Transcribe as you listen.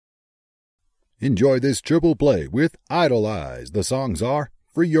Enjoy this triple play with Idolize. The songs are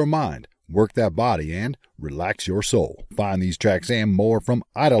Free Your Mind, Work That Body, and Relax Your Soul. Find these tracks and more from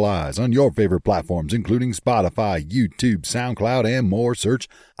Idolize on your favorite platforms, including Spotify, YouTube, SoundCloud, and more. Search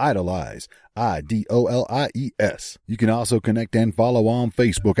Idolize, Idolies. You can also connect and follow on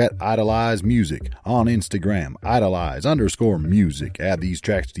Facebook at Idolize Music, on Instagram, Idolize_music. Add these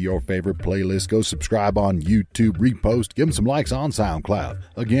tracks to your favorite playlist. Go subscribe on YouTube, repost, give them some likes on SoundCloud.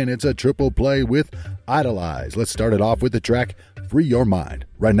 Again, it's a triple play with Idolize. Let's start it off with the track Free Your Mind,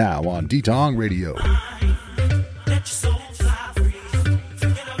 right now on D-Tong Radio. Let your soul fly free.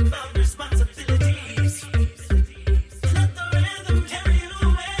 Forget about responsibilities. Let the rhythm carry you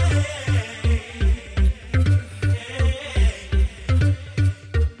away.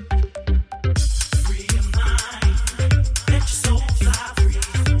 Free your mind. Let your soul fly free.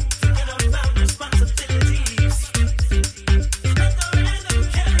 Forget about responsibilities. Let the rhythm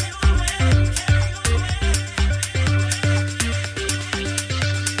carry you away.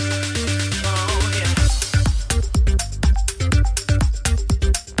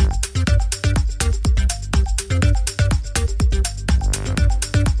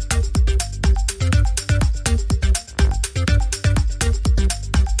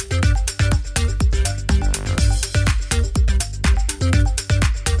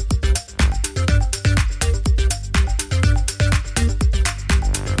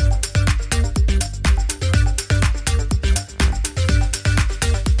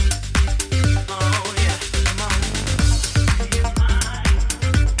 Oh yeah.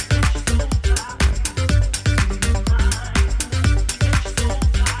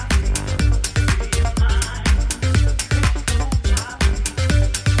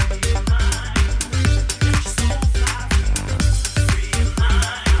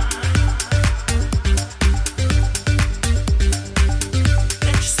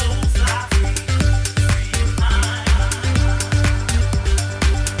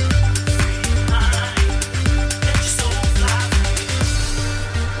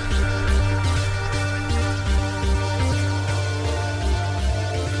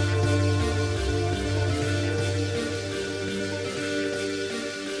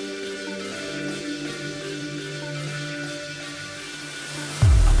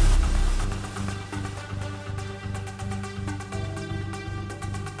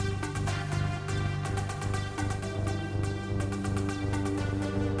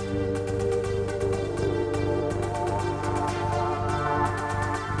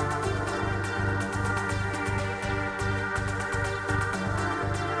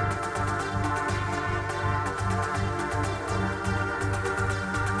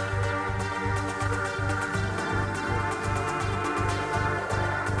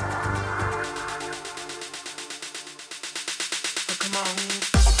 Come on.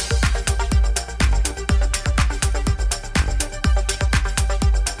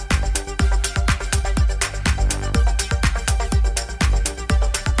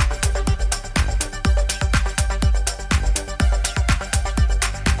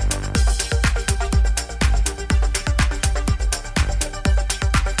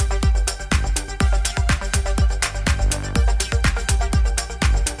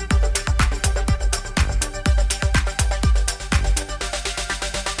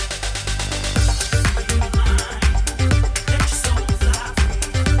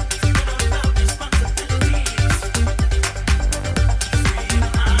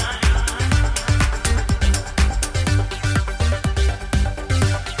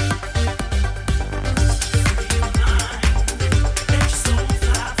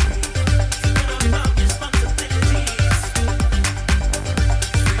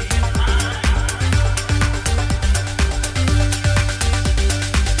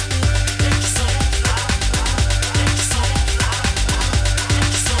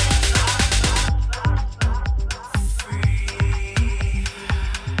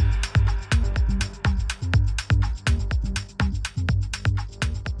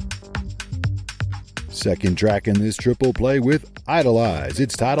 Second track in this triple play with Idolize.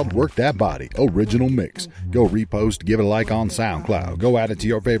 It's titled Work That Body, Original Mix. Go repost, give it a like on SoundCloud. Go add it to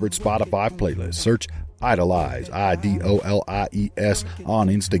your favorite Spotify playlist. Search Idolize, Idolies, on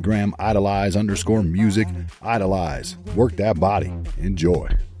Instagram, Idolize_music. Idolize, Work That Body. Enjoy.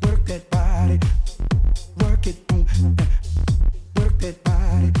 Work that body, work it, boom, work that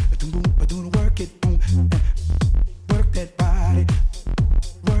body, boom, work it, boom, work that body,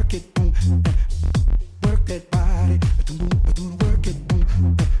 work it, boom, work that body, boom, work it,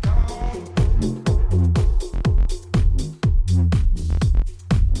 boom.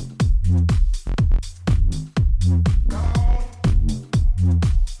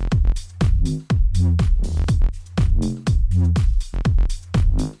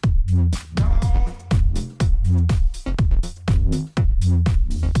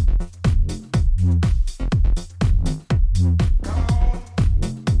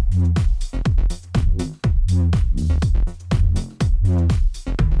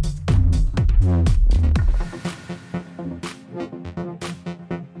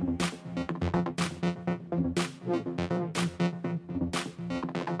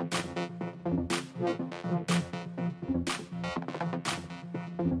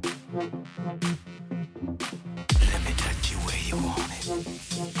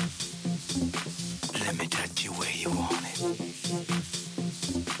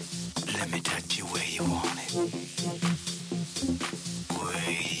 Let me touch you where you want it.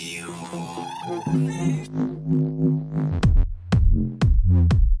 Where you want it.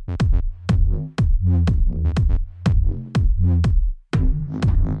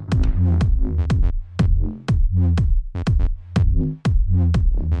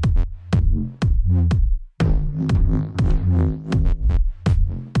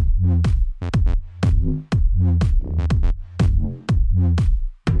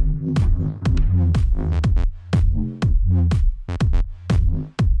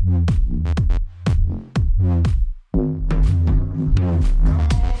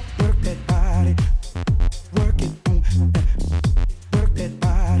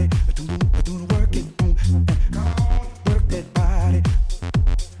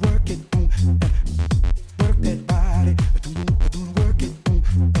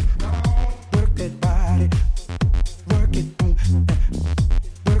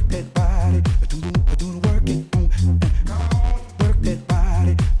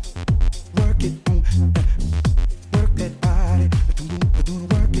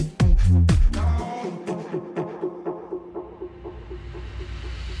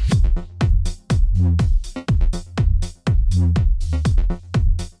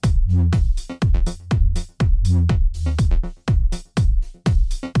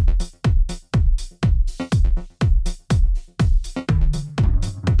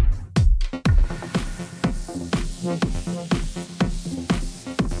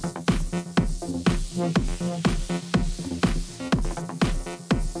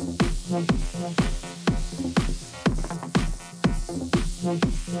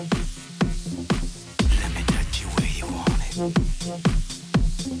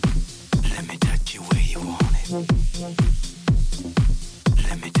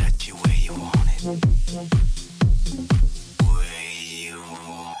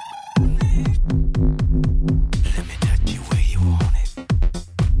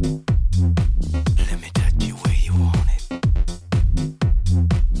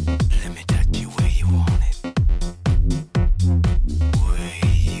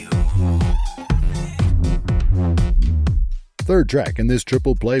 Third track in this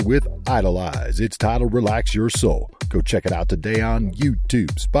triple play with Idolize. It's titled Relax Your Soul. Go check it out today on YouTube,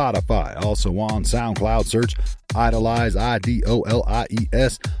 Spotify, also on SoundCloud. Search Idolize,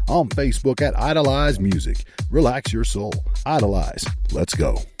 Idolies, on Facebook at Idolize Music. Relax your soul. Idolize. Let's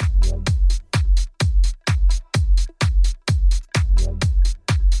go.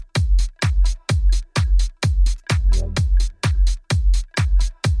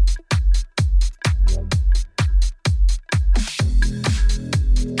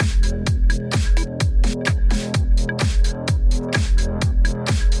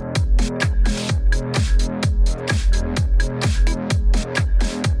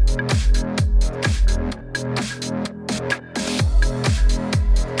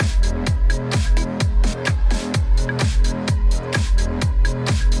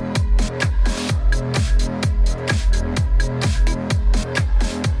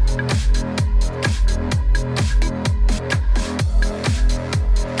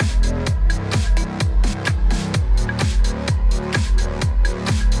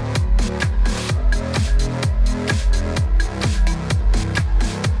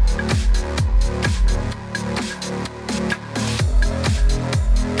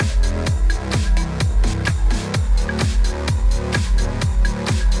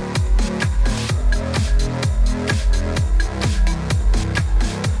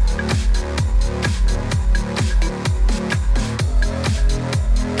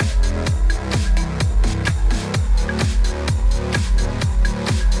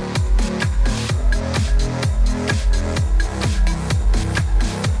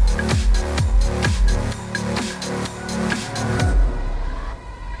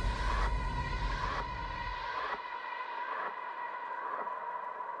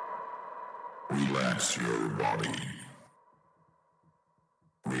 Relax your body.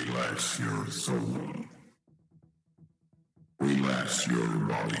 Relax your soul. Relax your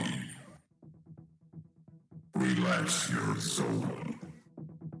body. Relax your soul.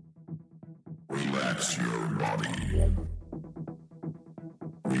 Relax your body.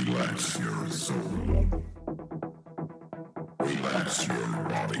 Relax your soul. Relax your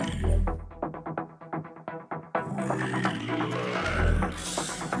body. Relax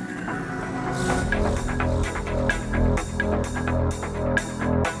your body.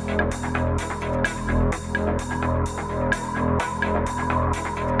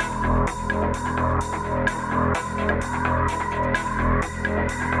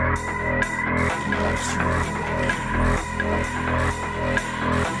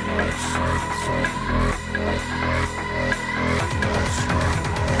 Relax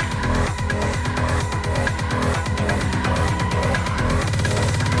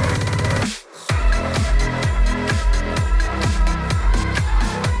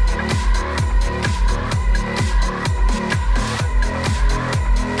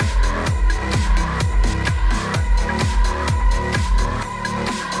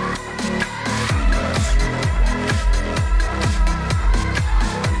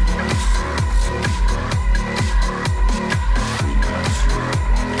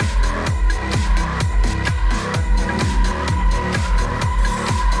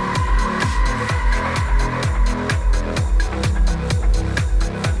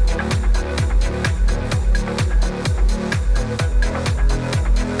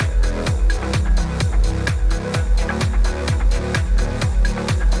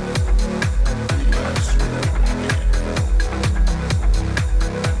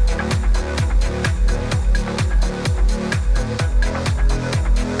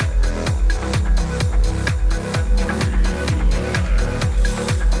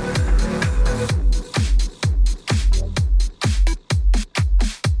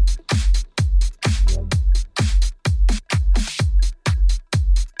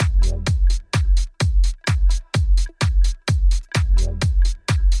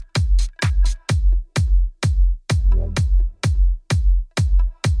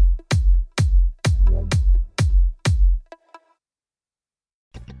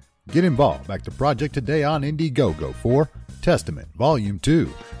Get involved. Back to project today on Indiegogo for Testament Volume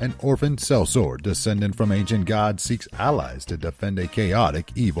 2. An orphaned sellsword descendant from ancient gods seeks allies to defend a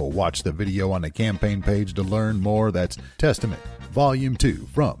chaotic evil. Watch the video on the campaign page to learn more. That's Testament Volume 2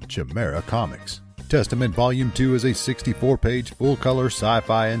 from Chimera Comics. Testament Volume 2 is a 64-page full-color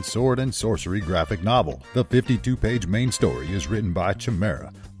sci-fi and sword and sorcery graphic novel. The 52-page main story is written by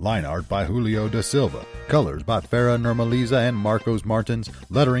Chimera, line art by Julio da Silva, colors by Farah Nurmaliza and Marcos Martins,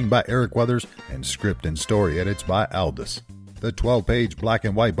 lettering by Eric Weathers, and script and story edits by Aldous. The 12-page black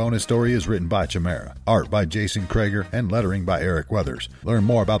and white bonus story is written by Chimera, art by Jason Krager, and lettering by Eric Weathers. Learn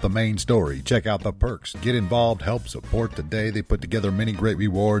more about the main story, check out the perks, get involved, help support today. They put together many great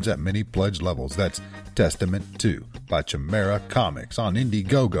rewards at many pledge levels. That's Testament 2 by Chimera Comics on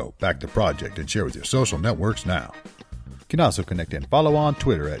Indiegogo. Back to project and share with your social networks now. You can also connect and follow on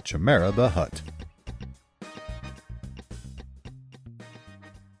Twitter at Chimera the Hut.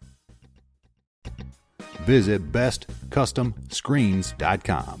 Visit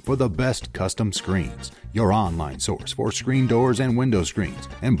bestcustomscreens.com for the best custom screens, your online source for screen doors and window screens,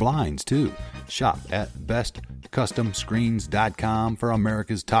 and blinds too. Shop at bestcustomscreens.com for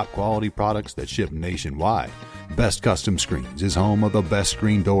America's top quality products that ship nationwide. Best Custom Screens is home of the best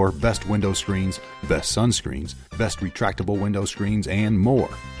screen door, best window screens, best sunscreens, best retractable window screens, and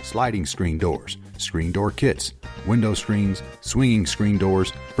more. Sliding screen doors, screen door kits, window screens, swinging screen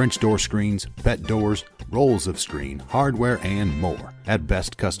doors, French door screens, pet doors, rolls of screen, hardware, and more. At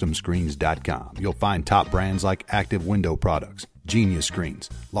bestcustomscreens.com, you'll find top brands like Active Window Products, Genius Screens,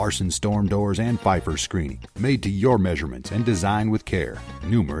 Larson Storm Doors, and Pfeiffer Screening, made to your measurements and designed with care.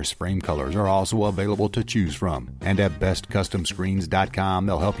 Numerous frame colors are also available to choose from. And at bestcustomscreens.com,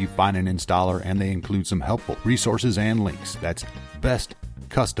 they'll help you find an installer, and they include some helpful resources and links. That's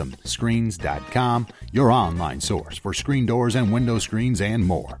bestcustomscreens.com, your online source for screen doors and window screens and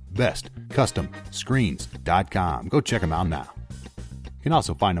more. bestcustomscreens.com. Go check them out now. You can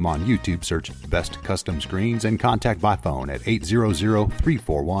also find them on YouTube. Search Best Custom Screens and contact by phone at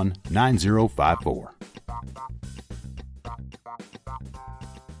 800-341-9054.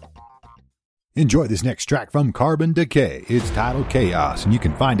 Enjoy this next track from Carbon Decay. It's titled Chaos, and you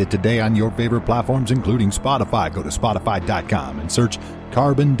can find it today on your favorite platforms, including Spotify. Go to Spotify.com and search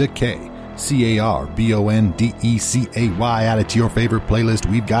Carbon Decay. CARBONDECAY. Add it to your favorite playlist.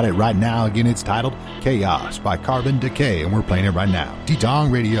 We've got it right now. Again, it's titled Chaos by Carbon Decay, and we're playing it right now. T-Tong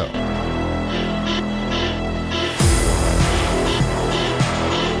Radio.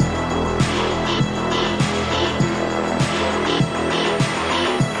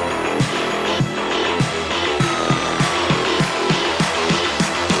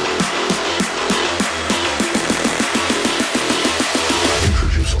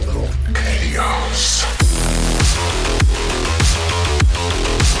 Introduce a little chaos.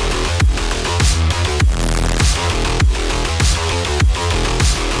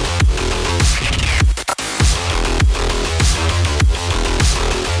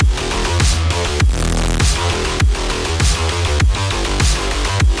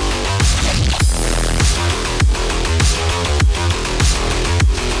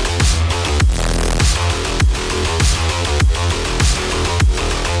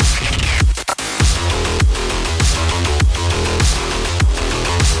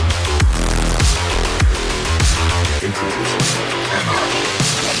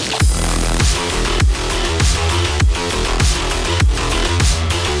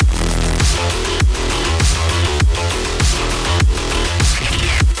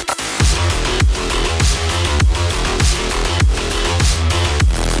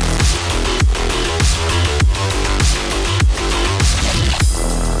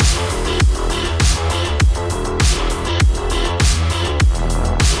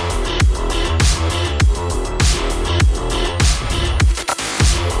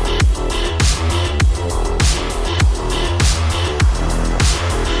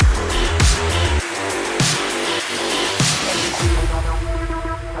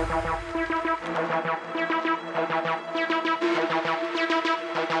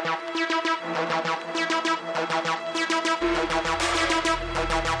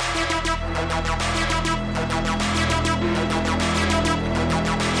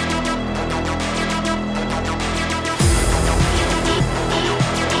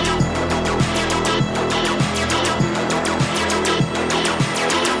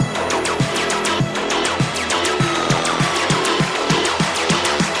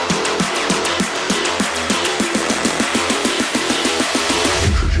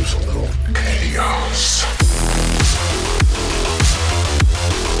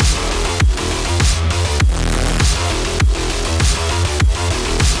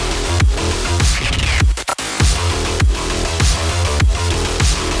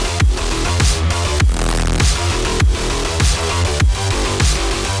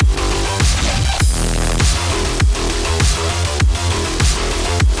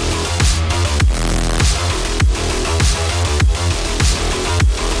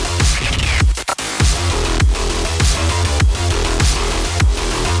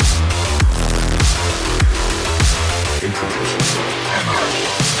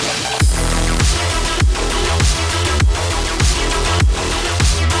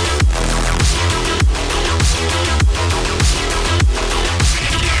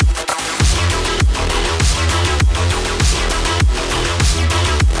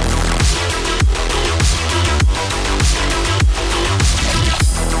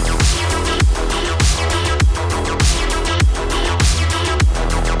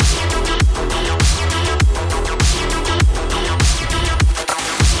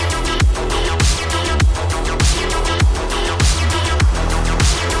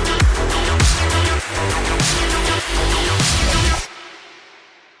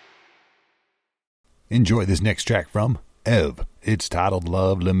 Enjoy this next track from Ev. It's titled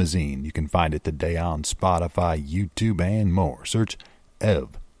Love Limousine. You can find it today on Spotify, YouTube, and more. Search Ev,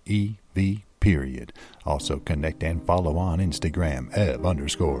 E-V, period. Also connect and follow on Instagram,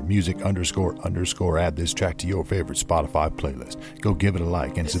 Ev_music___. Add this track to your favorite Spotify playlist. Go give it a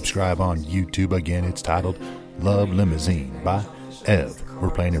like and subscribe on YouTube. Again, it's titled Love Limousine by Ev.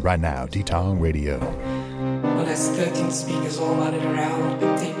 We're playing it right now, D-Tong Radio. Well, there's 13 speakers all mounted around,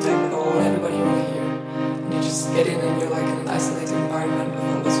 big tape deck with all everybody you want to hear. And you just get in and you're like in an isolated environment with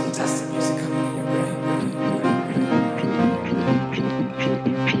all this fantastic music coming in your brain.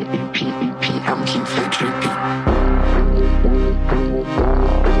 PMQ Fletcher P.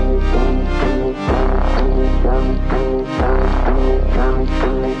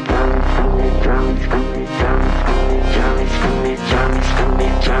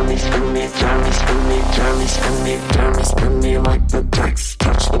 Spin me like the text.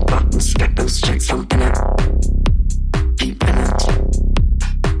 Touch the buttons, get those checks. I'm in it, deep in it.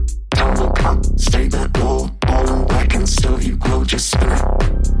 Don't look up, stay that low. All in black and still you glow. Just spin it,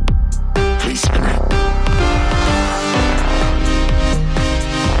 please spin it.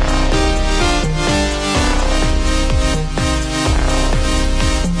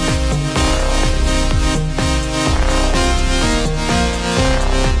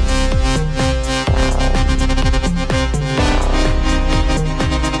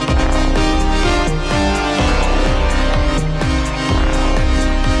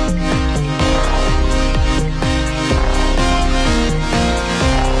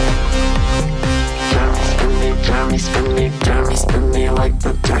 Spin me like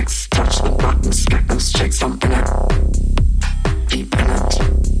the text. Touch the buttons, get those checks. I'm in it, deep in it.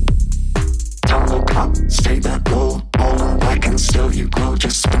 Don't look up, stay that low. All in black and still you glow.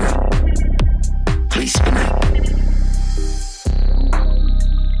 Just spin it, please spin it.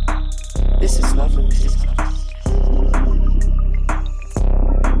 This is lovely music.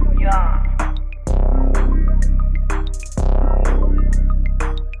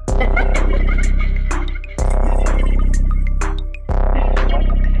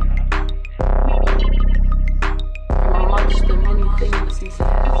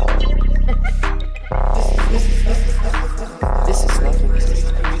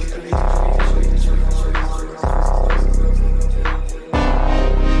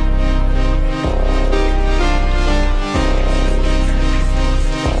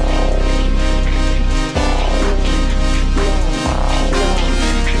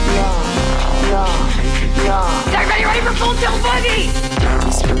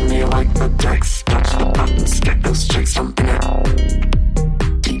 Spin me like the text. Touch the buttons, get those checks. I'm in it,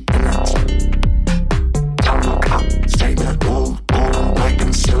 deep in it. Don't look up, stay that low. All in black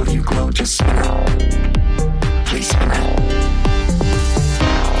and still you glow. Just spin it, please spin it.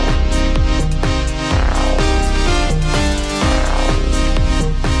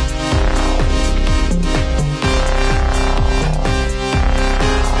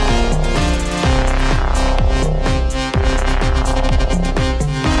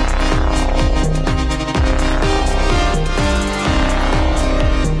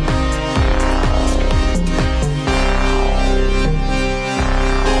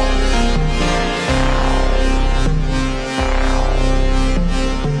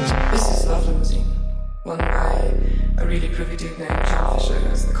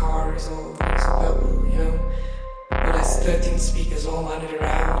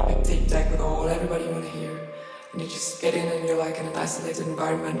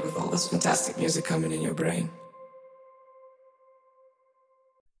 Environment with all this fantastic music coming in your brain.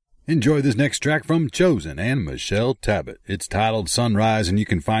 Enjoy this next track from Chosen and Michelle Tabbitt. It's titled Sunrise, and you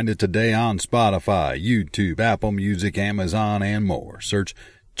can find it today on Spotify, YouTube, Apple Music, Amazon, and more. Search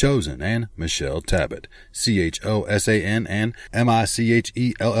Chosen and Michelle Tabbitt. CHOSAN and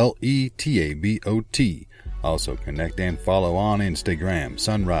MICHELLETABOT. Also connect and follow on Instagram,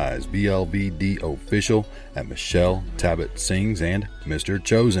 Sunrise BLBD Official at Michelle Tabbitt Sings and Mr.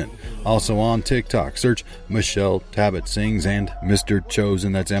 Chosen. Also on TikTok, search Michelle Tabbitt Sings and Mr.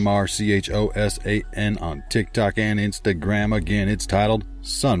 Chosen. That's MRCHOSAN on TikTok and Instagram. Again, it's titled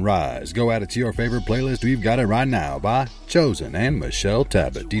Sunrise. Go add it to your favorite playlist. We've got it right now by Chosen and Michelle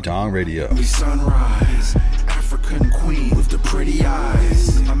Tabbitt. D-Tong Radio. Sunrise, African queen with the pretty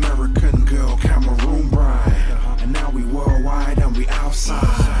eyes, American girl, Cameroon bride, and now we worldwide and we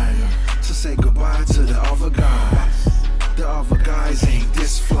outside. So say goodbye to the other guys. The other guys ain't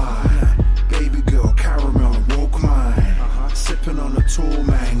this fly. Baby girl, caramel, woke mine. Sipping on a tall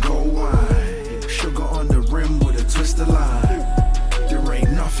mango wine. Sugar on the rim with a twisted line. There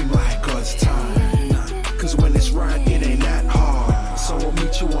ain't nothing like God's time. Cause when it's right, it ain't that hard. So I'll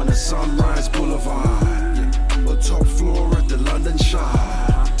meet you on the Sunrise Boulevard, or top floor at the London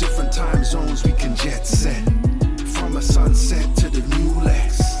Shard. Different time zones we can jet set, from a sunset to the new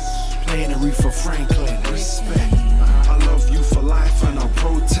Lex. Playing Aretha Franklin, respect. I love you for life and I'll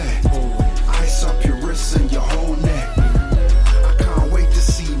protect. Ice up your wrists and your whole neck. I can't wait to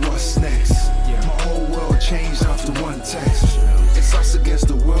see what's next. My whole world changed after one text. It's us against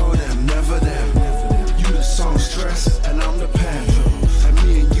the world and never them. You the songstress and I'm the pen. And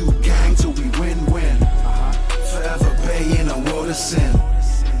me and you gang till we win-win. Forever bay in a world of sin.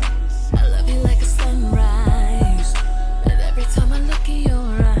 I love you like a sunrise, and every time I look in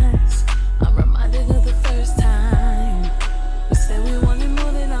your eyes, I'm reminded of the first time we said we wanted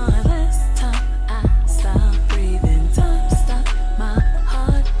more than our last time. I stopped breathing, time stopped, my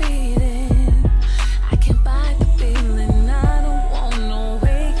heart beating. I can't buy the feeling, I don't want no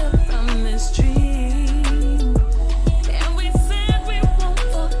wake up from this dream. And we said we won't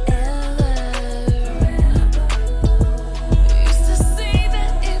forever. Used to say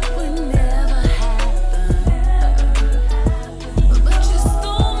that it would never happen, but you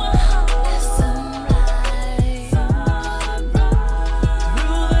stole my heart as sunrise.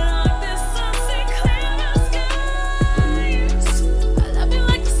 Through the darkness, sunset, clear the skies. I love you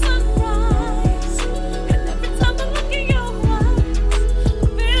like the sunrise, and every time I look in your eyes, I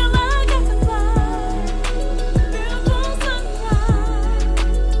feel like I can fly. Beautiful sunrise.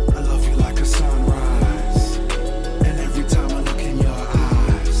 I love you like a sunrise, and every time I look in your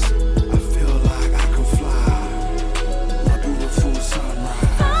eyes, I feel like I can fly. My beautiful sunrise.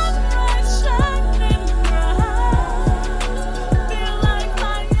 Sunrise shining bright, feel like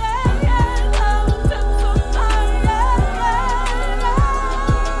my love sets on fire. I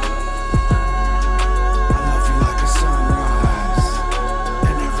love you like a sunrise,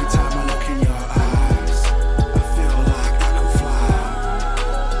 and every time I look in your eyes, I feel like I can fly.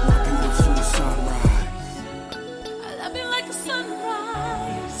 My beautiful sunrise. I love you like a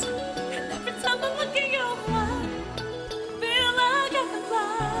sunrise, and every time I look in your eyes, feel like I can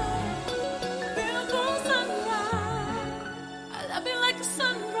fly. Beautiful sunrise. I love you like a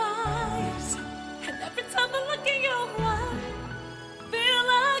sunrise, and every time I look in your eyes, feel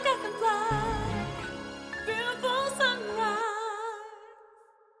like I can fly. Beautiful sunrise.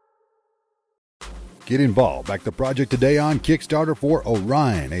 Get involved. Back the project today on Kickstarter for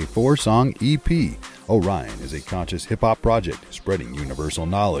Orion, a 4-song EP. Orion is a conscious hip-hop project spreading universal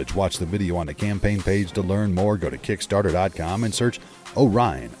knowledge. Watch the video on the campaign page to learn more. Go to Kickstarter.com and search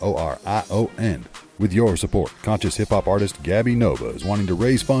Orion, O-R-I-O-N. With your support, conscious hip-hop artist Gabby Nova is wanting to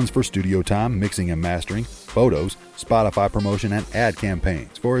raise funds for studio time, mixing and mastering, photos, Spotify promotion, and ad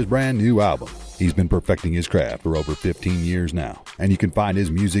campaigns for his brand new album. He's been perfecting his craft for over 15 years now, and you can find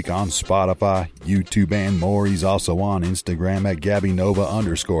his music on Spotify, YouTube, and more. He's also on Instagram at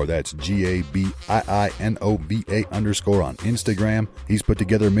GabbyNova_. That's GABIINOVA_ on Instagram. He's put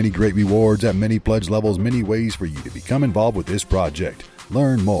together many great rewards at many pledge levels, many ways for you to become involved with this project.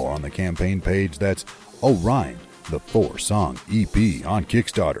 Learn more on the campaign page. That's Orion, the 4-song EP on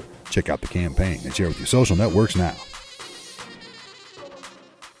Kickstarter. Check out the campaign and share with your social networks now.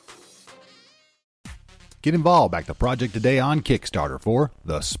 Get involved. Back the project today on Kickstarter for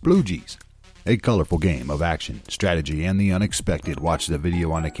The Sploogies, a colorful game of action, strategy, and the unexpected. Watch the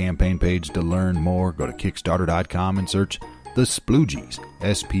video on the campaign page to learn more. Go to Kickstarter.com and search The Sploogies,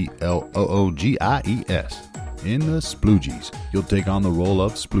 S-P-L-O-O-G-I-E-S. In The Sploogies, you'll take on the role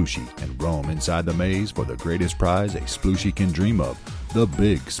of Splooshy and roam inside the maze for the greatest prize a Splooshy can dream of, the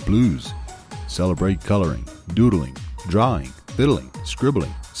Big Sploos. Celebrate coloring, doodling, drawing, fiddling,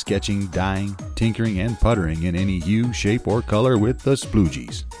 scribbling, sketching, dyeing, tinkering, and puttering in any hue, shape, or color with the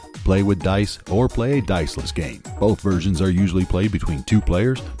Sploogies. Play with dice or play a diceless game. Both versions are usually played between 2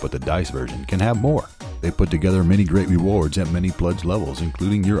 players, but the dice version can have more. They put together many great rewards at many pledge levels,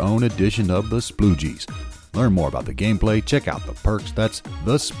 including your own edition of the Sploogies. Learn more about the gameplay, check out the perks. That's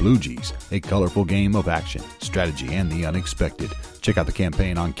The Sploogies, a colorful game of action, strategy, and the unexpected. Check out the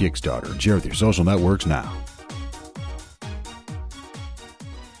campaign on Kickstarter and share with your social networks now.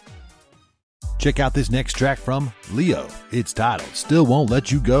 Check out this next track from Leo. It's titled Still Won't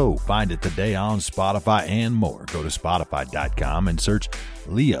Let You Go. Find it today on Spotify and more. Go to Spotify.com and search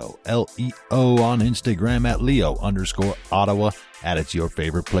Leo, L-E-O, on Instagram at Leo_Ottawa. Add it to your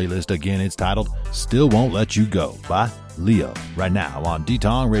favorite playlist. Again, it's titled Still Won't Let You Go by Leo. Right now on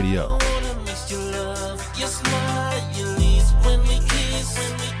D-Tong Radio. I wanna miss your love, your smile, your leaves when we kiss.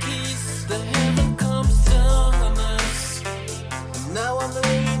 The heaven comes down on us. And now I'm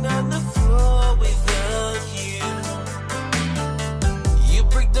laying on the floor without you. You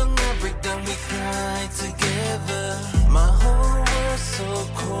break down, I break down, we cry together. My whole world's so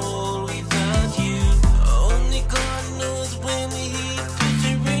cold.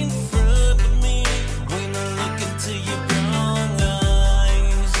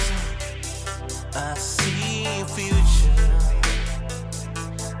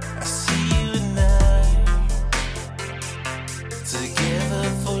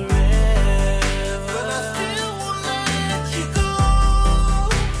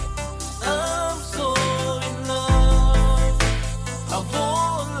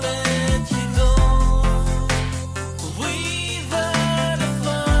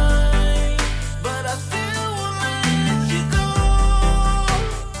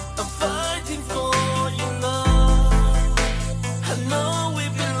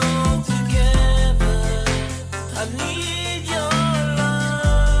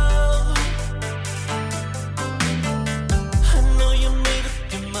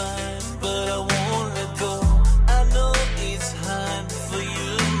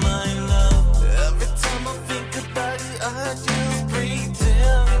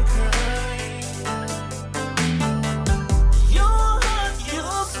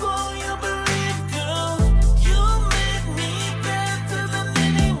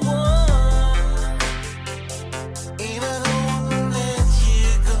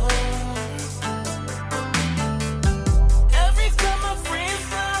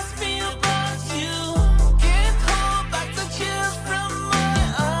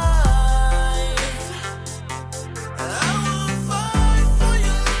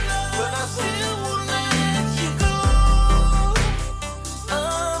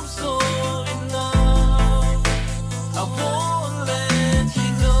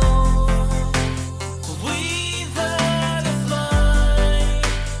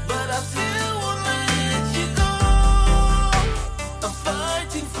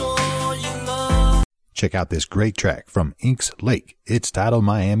 check out this great track from Inks Lake. It's titled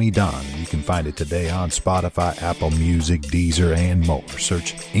Miami Dawn. You can find it today on Spotify, Apple Music, Deezer, and more.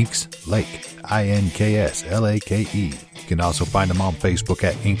 Search Inks Lake, INKSLAKE. You can also find them on Facebook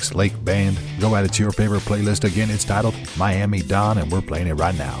at Inks Lake Band. Go add it to your favorite playlist. Again, it's titled Miami Dawn, and we're playing it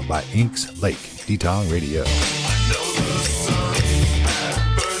right now by Inks Lake, D-Tong Radio.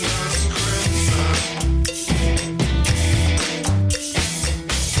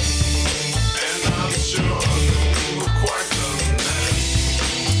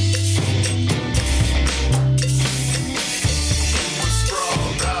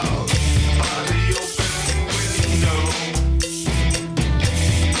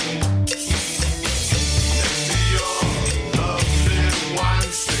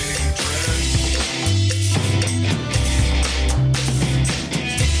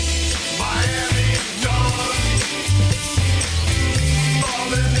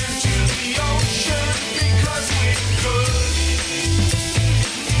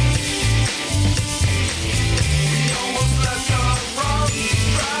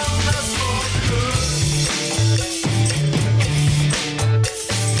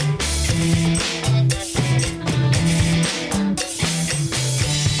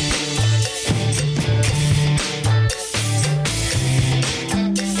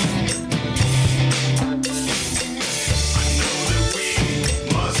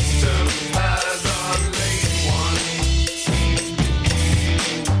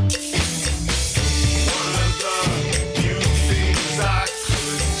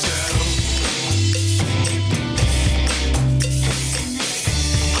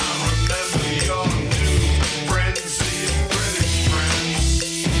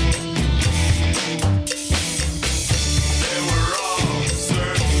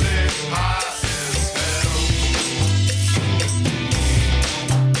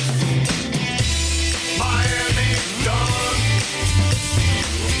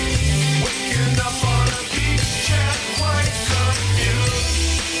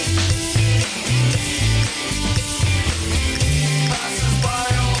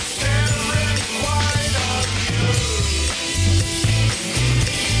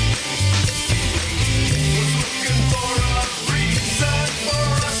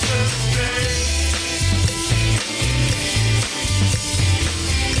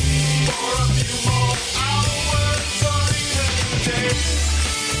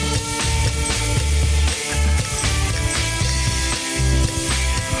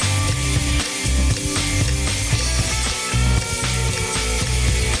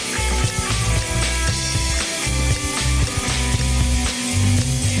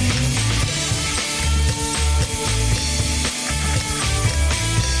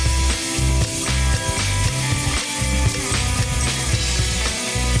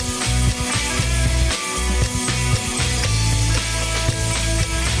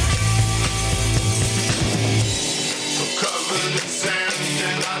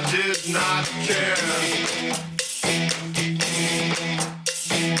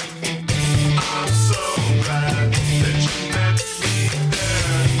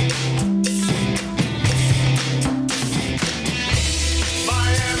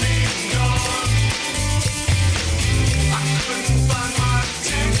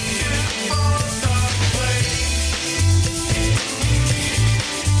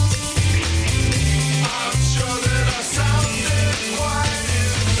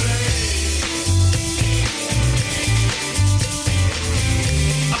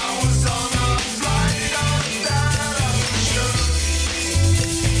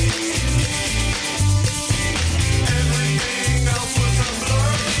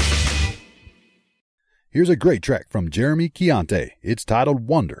 Here's a great track from Jeremy Chiante. It's titled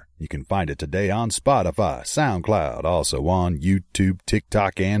Wonder. You can find it today on Spotify, SoundCloud, also on YouTube,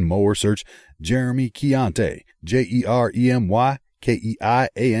 TikTok, and more. Search Jeremy Chiante, JEREMYKEIANTE.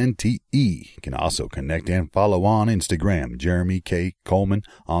 You can also connect and follow on Instagram, Jeremy K. Coleman,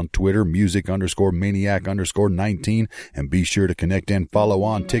 on Twitter, music_maniac_19, and be sure to connect and follow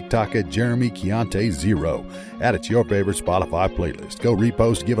on TikTok at Jeremy Chiante 0. Add it to your favorite Spotify playlist. Go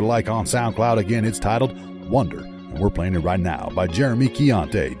repost, give it a like on SoundCloud. Again, it's titled Wonder, and we're playing it right now by Jeremy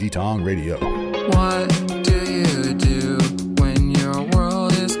Chiante, D-Tong Radio. What do you do when your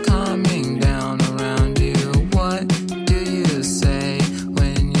world is coming down around you? What do you say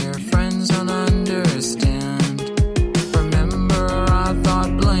when your friends don't understand? Remember, I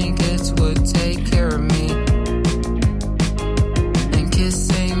thought blankets would take care of me, and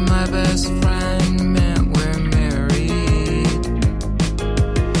kissing my best friend meant we're married.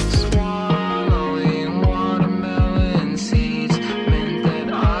 Swallowing watermelon seeds meant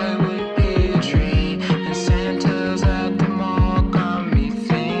that I would be a tree.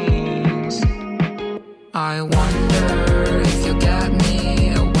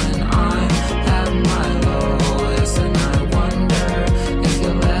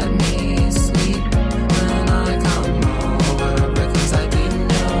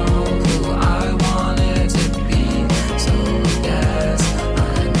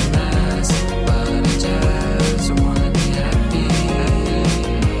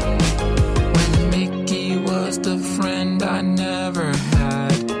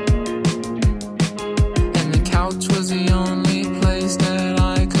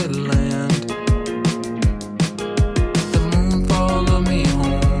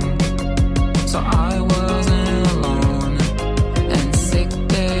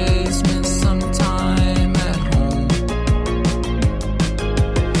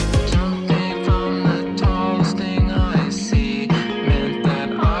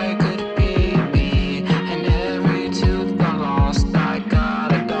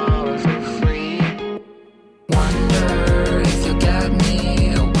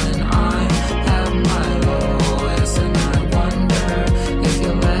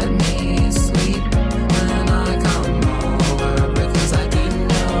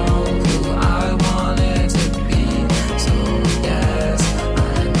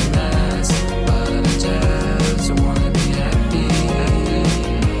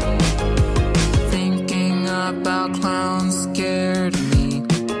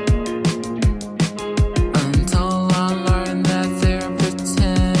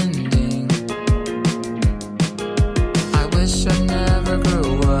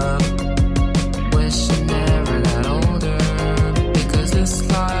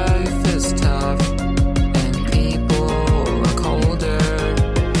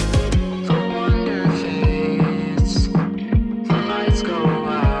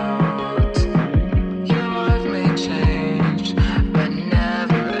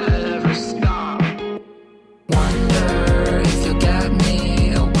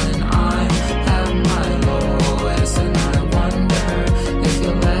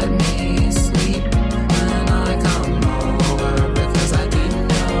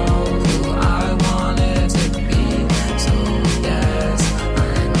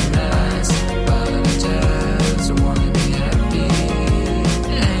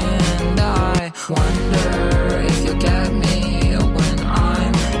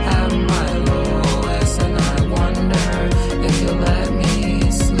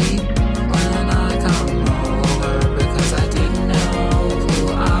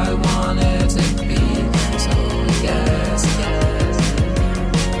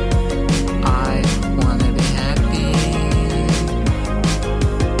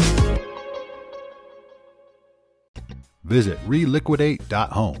 Visit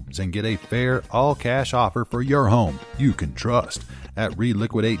reliquidate.homes and get a fair, all-cash offer for your home you can trust. At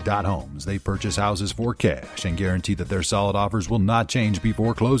reliquidate.homes, they purchase houses for cash and guarantee that their solid offers will not change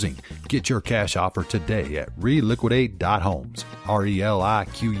before closing. Get your cash offer today at reliquidate.homes.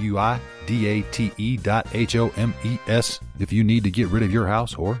 reliquidate.homes. If you need to get rid of your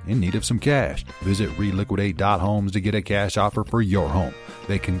house or in need of some cash, visit reliquidate.homes to get a cash offer for your home.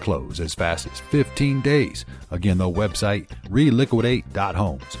 They can close as fast as 15 days. Again, the website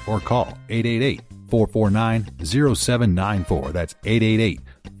reliquidate.homes or call 888-449-0794. That's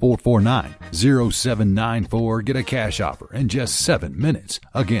 888-449-0794. Get a cash offer in just 7 minutes.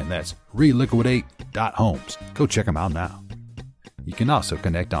 Again, that's reliquidate.homes. Go check them out now. You can also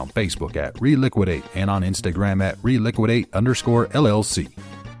connect on Facebook at Reliquidate and on Instagram at Reliquidate_LLC.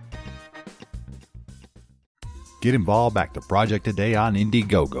 Get involved. Back to Project Today on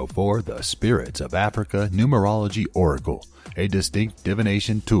Indiegogo for the Spirits of Africa Numerology Oracle, a distinct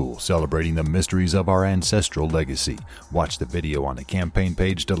divination tool celebrating the mysteries of our ancestral legacy. Watch the video on the campaign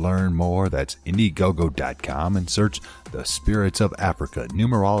page to learn more. That's Indiegogo.com and search the Spirits of Africa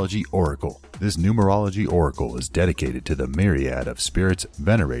Numerology Oracle. This numerology oracle is dedicated to the myriad of spirits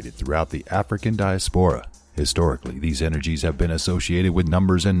venerated throughout the African diaspora. Historically, these energies have been associated with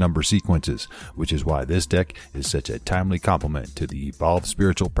numbers and number sequences, which is why this deck is such a timely complement to the evolved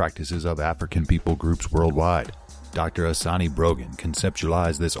spiritual practices of African people groups worldwide. Dr. Asani Brogan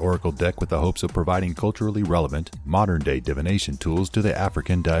conceptualized this oracle deck with the hopes of providing culturally relevant, modern-day divination tools to the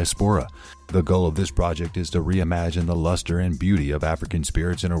African diaspora. The goal of this project is to reimagine the luster and beauty of African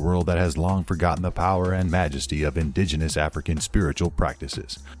spirits in a world that has long forgotten the power and majesty of indigenous African spiritual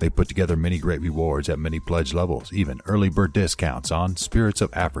practices. They put together many great rewards at many pledge levels, even early bird discounts on Spirits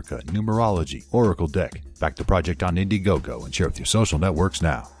of Africa Numerology Oracle deck. Back to Project on Indiegogo and share with your social networks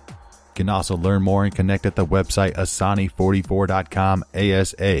now. You can also learn more and connect at the website asani44.com,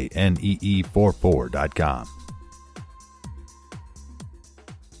 ASANEE44.com.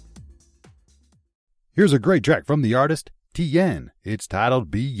 Here's a great track from the artist Tien. It's titled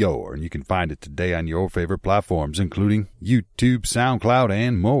Be Your, and you can find it today on your favorite platforms, including YouTube, SoundCloud,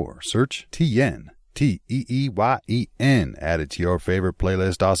 and more. Search Tien, Teeyen. Add it to your favorite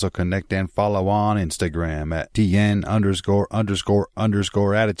playlist. Also connect and follow on Instagram at Tien____.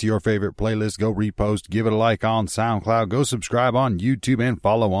 Add it to your favorite playlist. Go repost, give it a like on SoundCloud. Go subscribe on YouTube and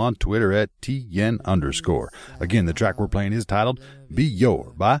follow on Twitter at Tien_. Again, the track we're playing is titled Be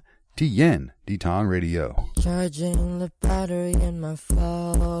Your by Tien, D-Tong Radio. Charging the battery in my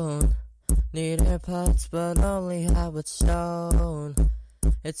phone. Need AirPods, but only how it's shown.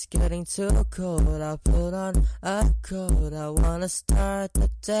 It's getting too cold, I'll put on a coat. I wanna start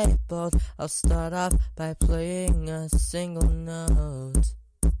the day bold. I'll start off by playing a single note.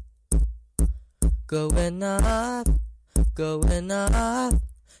 Going up,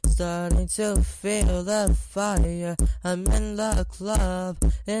 starting to feel the fire. I'm in the club,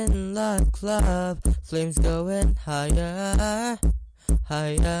 flames going higher,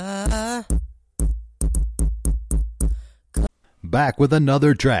 higher. Back with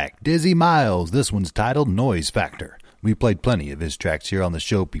another track, Dizzy Miles. This one's titled Noise Factor. We played plenty of his tracks here on the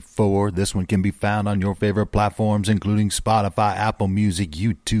show before. This one can be found on your favorite platforms, including Spotify, Apple Music,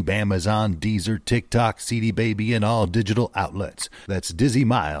 YouTube, Amazon, Deezer, TikTok, CD Baby, and all digital outlets. That's Dizzy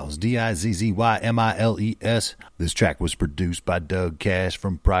Miles, Dizzymiles. This track was produced by Doug Cash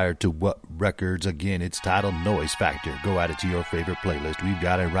from Prior to What Records. Again, it's titled Noise Factor. Go add it to your favorite playlist. We've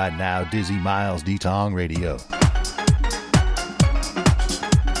got it right now, Dizzy Miles, D-Tong Radio.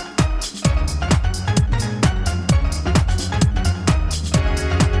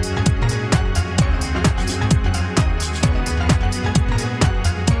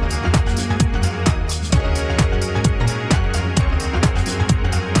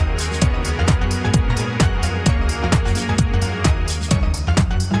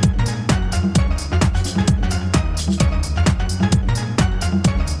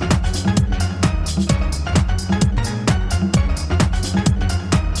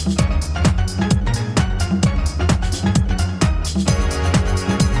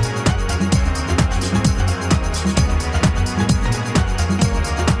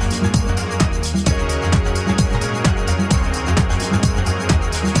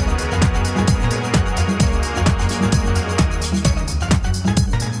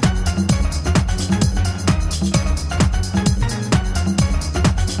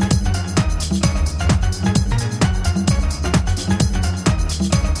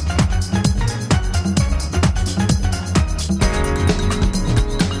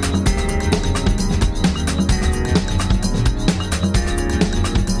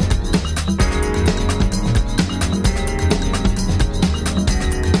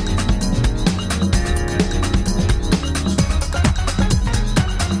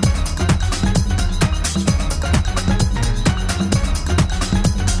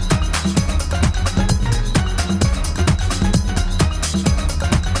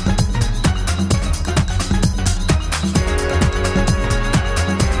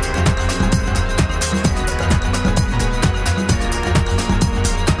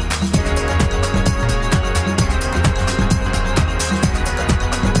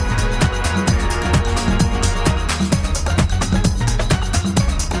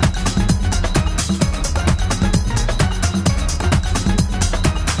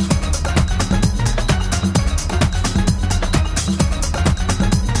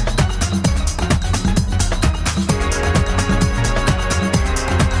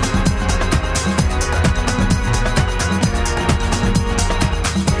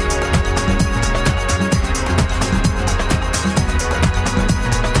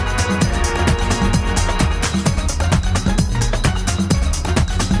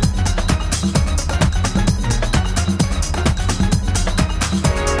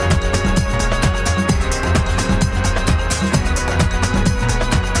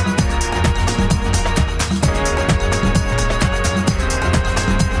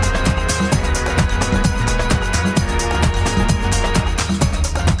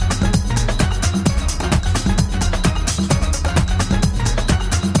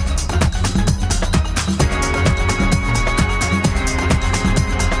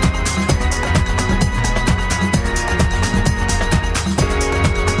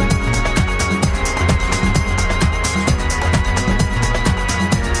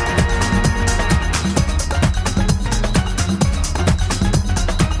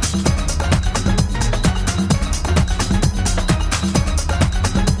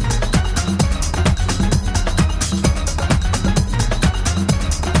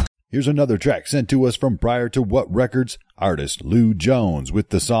 Here's another track sent to us from Prior to What Records, artist Lou Jones with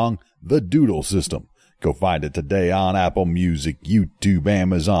the song The Doodle System. Go find it today on Apple Music, YouTube,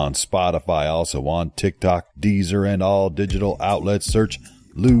 Amazon, Spotify, also on TikTok, Deezer, and all digital outlets. Search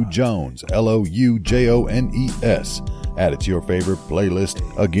Lou Jones, Loujones. Add it to your favorite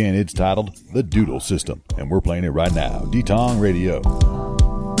playlist. Again, it's titled The Doodle System, and we're playing it right now. D-Tong Radio.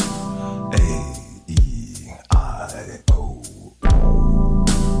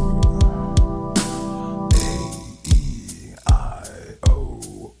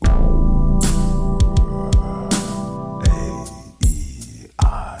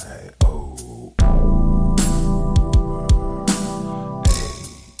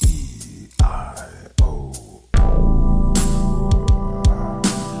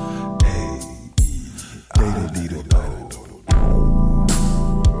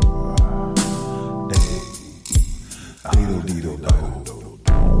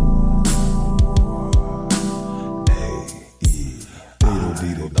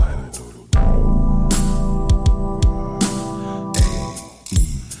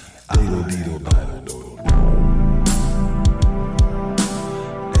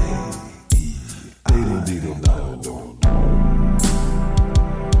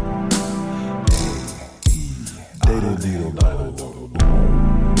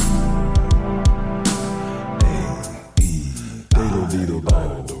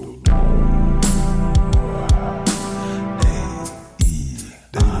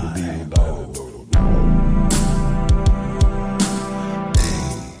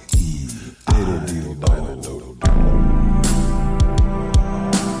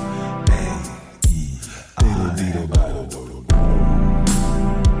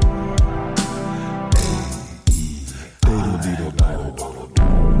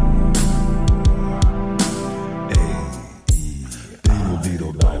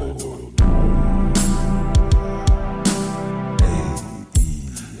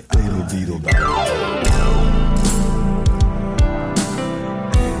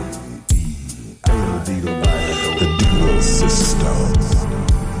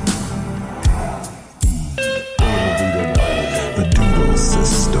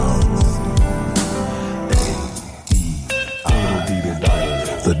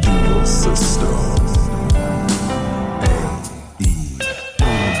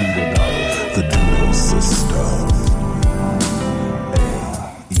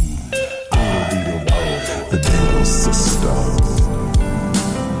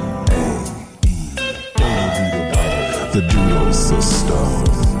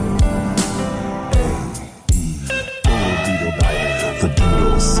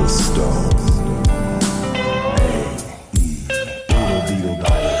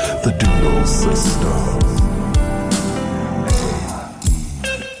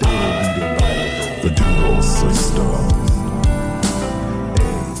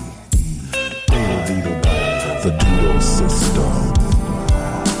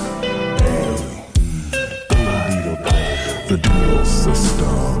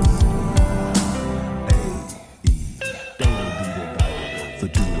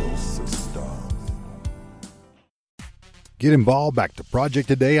 Get involved back to Project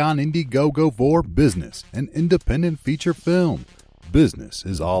Today on Indiegogo for Business, an independent feature film. Business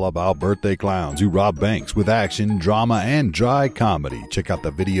is all about birthday clowns who rob banks with action, drama, and dry comedy. Check out the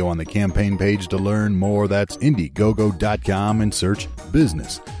video on the campaign page to learn more. That's Indiegogo.com and search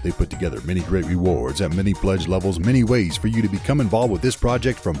Business. They put together many great rewards at many pledge levels, many ways for you to become involved with this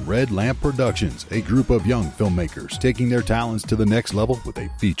project from Red Lamp Productions, a group of young filmmakers taking their talents to the next level with a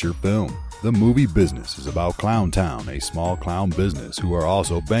feature film. The movie Business is about Clowntown, a small clown business who are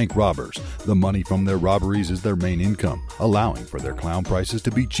also bank robbers. The money from their robberies is their main income, allowing for their clown prices to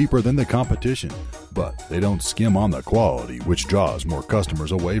be cheaper than the competition. But they don't skim on the quality, which draws more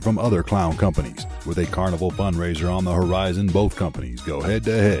customers away from other clown companies. With a carnival fundraiser on the horizon, both companies go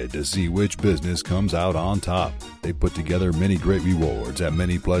head-to-head to see which business comes out on top. They put together many great rewards at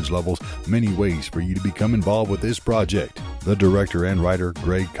many pledge levels, many ways for you to become involved with this project. The director and writer,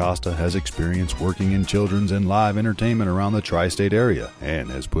 Greg Costa, has experience working in children's and live entertainment around the tri-state area and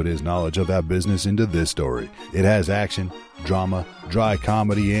has put his knowledge of that business into this story. It has action, drama, dry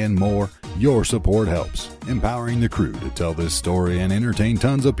comedy, and more. Your support helps, empowering the crew to tell this story and entertain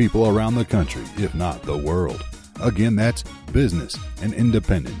tons of people around the country, if not the world. Again, that's Business, an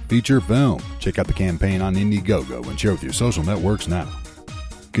independent feature film. Check out the campaign on Indiegogo and share with your social networks now.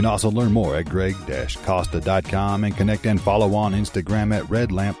 You can also learn more at greg-costa.com and connect and follow on Instagram at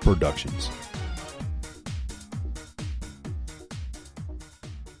Red Lamp Productions.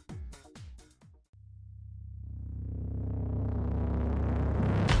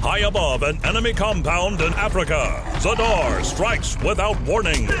 Hi High above an enemy compound in Africa, Zadar strikes without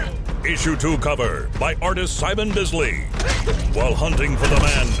warning. Issue 2 cover by artist Simon Bisley. While hunting for the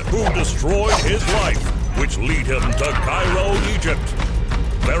man who destroyed his life, which lead him to Cairo, Egypt.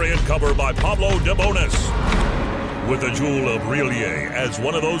 Variant cover by Pablo Debonis. With the Jewel of Rillier as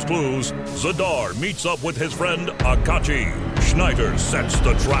one of those clues, Zadar meets up with his friend Akachi. Schneider sets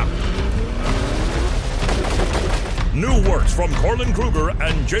the trap. New works from Corlin Kruger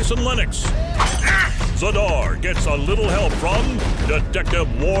and Jason Lennox. Zadar gets a little help from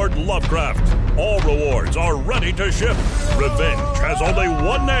Detective Ward Lovecraft. All rewards are ready to ship. Revenge has only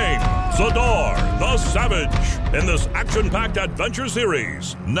one name, Zadar the Savage, in this action-packed adventure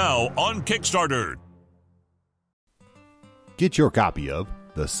series, now on Kickstarter. Get your copy of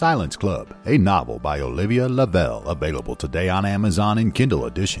The Silence Club, a novel by Olivia Lavelle, available today on Amazon in Kindle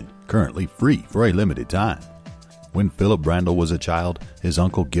edition, currently free for a limited time. When Philip Randall was a child, his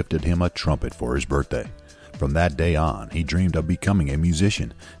uncle gifted him a trumpet for his birthday. From that day on, he dreamed of becoming a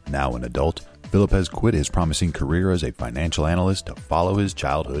musician. Now an adult, Philip has quit his promising career as a financial analyst to follow his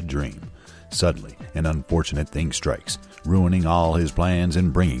childhood dream. Suddenly, an unfortunate thing strikes, ruining all his plans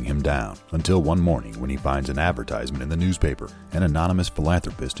and bringing him down, until one morning when he finds an advertisement in the newspaper. An anonymous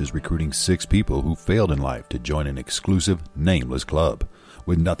philanthropist is recruiting 6 people who failed in life to join an exclusive, nameless club.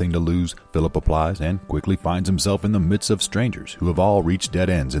 With nothing to lose, Philip applies and quickly finds himself in the midst of strangers who have all reached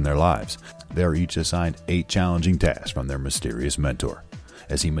dead ends in their lives. They are each assigned 8 challenging tasks from their mysterious mentor.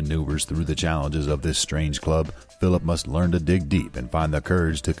 As he maneuvers through the challenges of this strange club, Philip must learn to dig deep and find the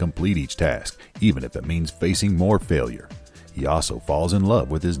courage to complete each task, even if it means facing more failure. He also falls in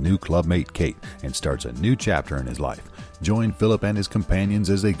love with his new clubmate Kate and starts a new chapter in his life. Join Philip and his companions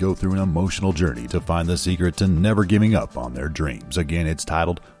as they go through an emotional journey to find the secret to never giving up on their dreams. Again, it's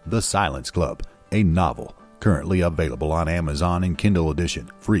titled The Silence Club, a novel, currently available on Amazon in Kindle edition,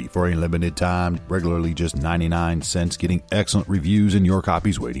 free for a limited time, regularly just 99 cents, getting excellent reviews and your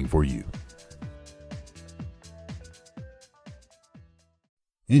copies waiting for you.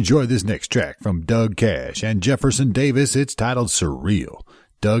 Enjoy this next track from Doug Cash and Jefferson Davis. It's titled Surreal.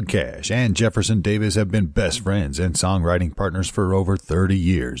 Doug Cash and Jefferson Davis have been best friends and songwriting partners for over 30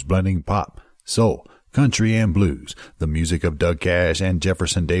 years, blending pop, soul, country, and blues. The music of Doug Cash and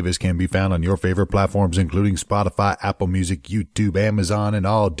Jefferson Davis can be found on your favorite platforms, including Spotify, Apple Music, YouTube, Amazon, and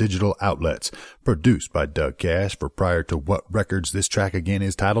all digital outlets. Produced by Doug Cash for Prior to What Records. This track again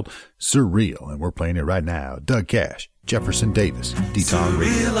is titled Surreal, and we're playing it right now. Doug Cash, Jefferson Davis, D-Tong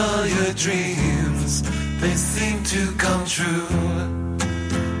Radio. Surreal are your dreams, they seem to come true.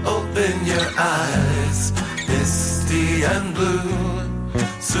 Open your eyes, misty and blue.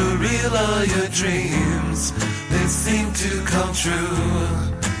 Surreal are your dreams, they seem to come true.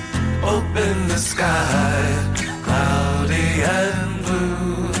 Open the sky, cloudy and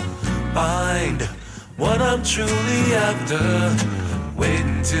blue. Find what I'm truly after. Wait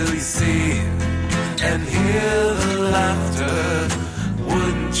until you see and hear the laughter.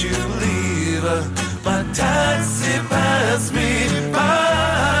 Wouldn't you leave my taxi pass me by?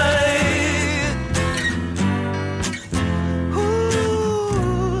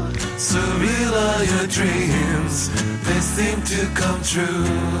 Surreal are your dreams, they seem to come true.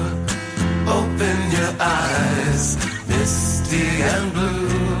 Open your eyes, misty and blue.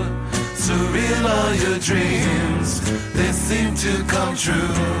 Surreal are your dreams, they seem to come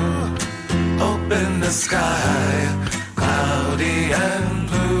true. Open the sky, cloudy and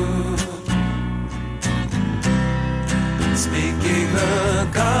blue. Speaking the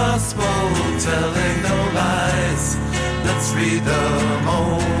gospel, telling no lies. Let's read the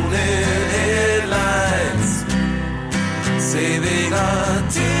morning headlines, saving our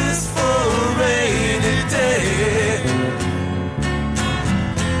tears for a rainy day.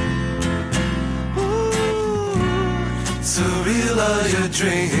 Ooh, surreal are your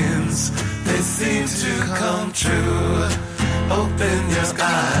dreams, they seem to come true. Open your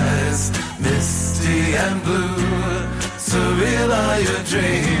eyes, misty and blue. Surreal are your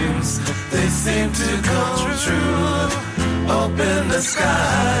dreams, they seem to come true. Open the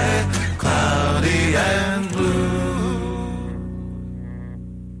sky, cloudy and blue.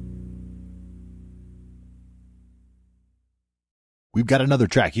 We've got another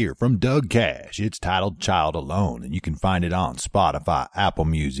track here from Doug Cash. It's titled Child Alone, and you can find it on Spotify, Apple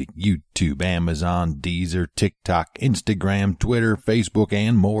Music, YouTube, Amazon, Deezer, TikTok, Instagram, Twitter, Facebook,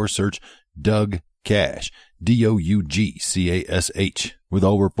 and more. Search Doug Cash, Dougcash. With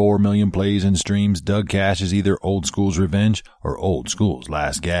over 4 million plays and streams, Doug Cash is either old school's revenge or old school's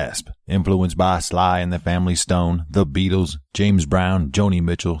last gasp. Influenced by Sly and the Family Stone, The Beatles, James Brown, Joni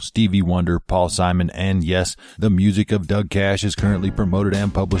Mitchell, Stevie Wonder, Paul Simon, and yes, the music of Doug Cash is currently promoted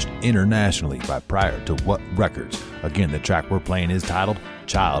and published internationally by Prior to What Records. Again, the track we're playing is titled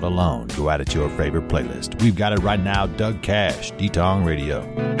Child Alone. Go add it to your favorite playlist. We've got it right now, Doug Cash, D-Tong Radio.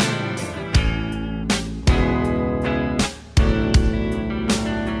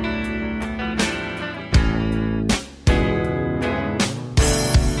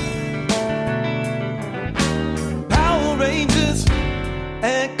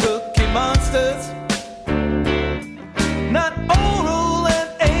 And Cookie Monsters, not oral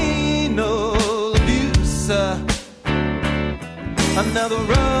and anal abuse. Another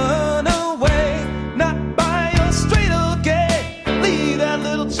runaway, not bi or straight or gay. Leave that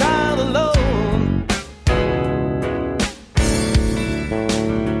little child alone.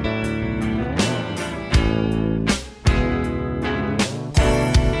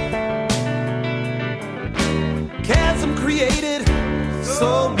 Chasm created,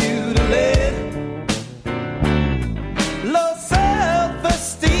 so mutilated, low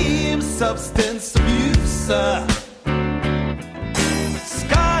self-esteem, substance abuse,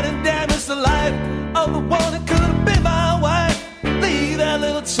 scarred and damaged the life of the one that could have been my wife. Leave that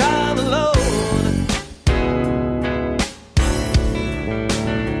little child alone.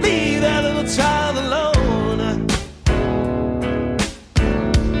 Leave that little child alone.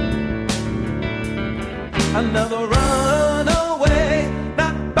 Another runaway,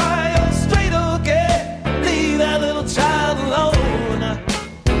 not bi or straight or gay. Leave that little child alone.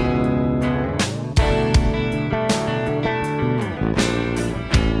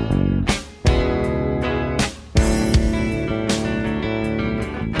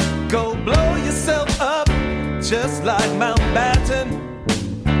 Go blow yourself up just like Mountbatten.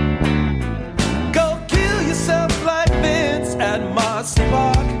 Go kill yourself like Vince at Marcy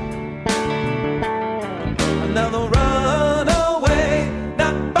Park. Another runaway,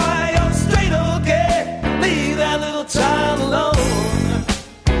 not bi or straight or gay. Leave that little child alone.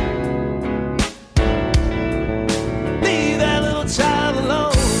 Leave that little child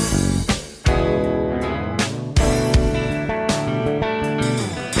alone.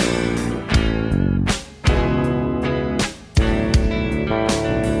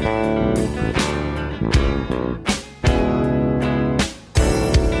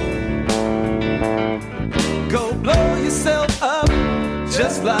 Go blow yourself up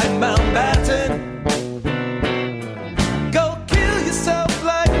just like Mountbatten. Go kill yourself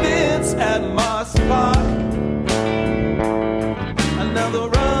like Vince at Marcy Park. Another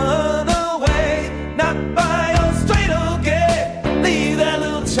runaway, not bi or straight or gay. Leave that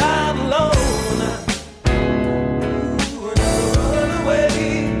little child alone. Another runaway,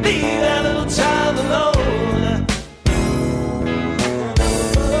 leave that little child alone.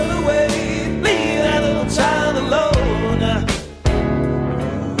 Child alone.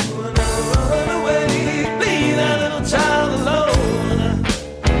 Run away, leave that little child alone.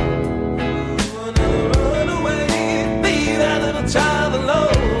 Run away, leave that little child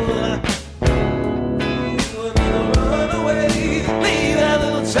alone. Run away, leave that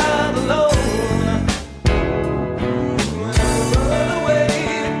little child alone. Run away,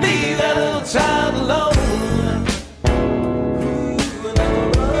 leave that little child alone.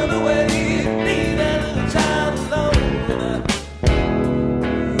 Run away, leave that little child alone.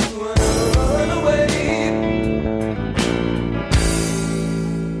 Run away.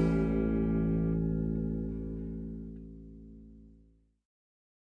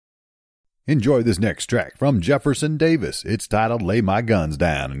 Enjoy this next track from Jefferson Davis. It's titled Lay My Guns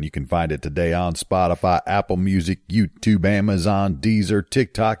Down, and you can find it today on Spotify, Apple Music, YouTube, Amazon, Deezer,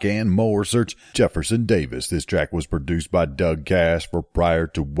 TikTok, and more. Search Jefferson Davis. This track was produced by Doug Cash for Prior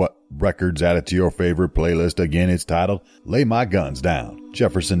to What Records. Add it to your favorite playlist. Again, it's titled Lay My Guns Down.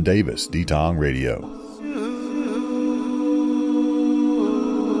 Jefferson Davis, D-Tong Radio.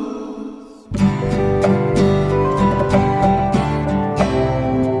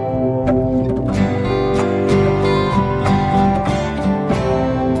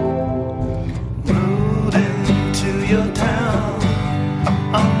 Rode into your town.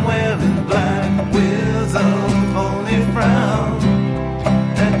 I'm wearing black with a holy frown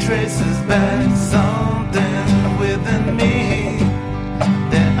that traces back something within me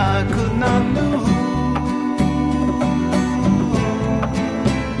that I could not lose.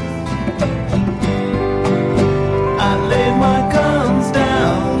 I laid my guns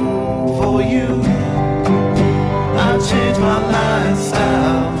down for you. I changed my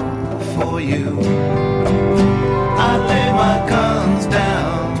lifestyle for you. you. I lay my guns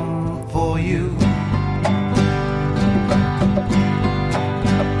down for you.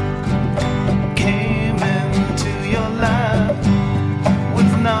 Came into your life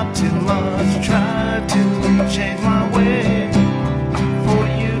with not too much. Tried to change my way for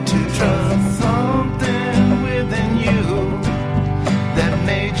you to trust something within you that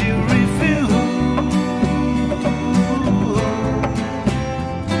made you refuse.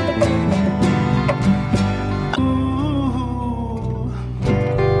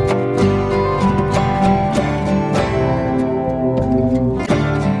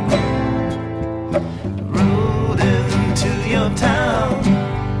 Rode into your town.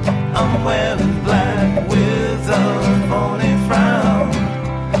 I'm wearing black with a phony frown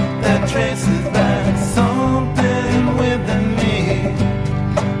that traces back something within me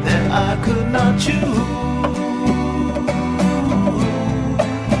that I could not choose.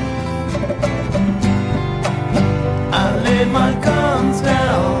 I laid my guns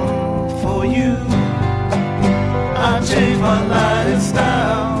down for you. I changed my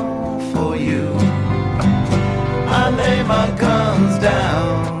lifestyle for you. I lay my guns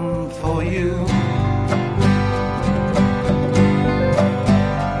down for you.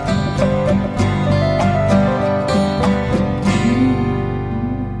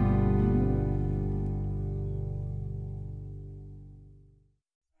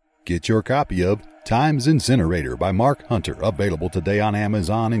 Get your copy of Time's Incinerator by Mark Hunter, available today on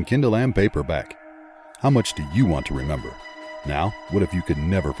Amazon in Kindle and paperback. How much do you want to remember? Now, what if you could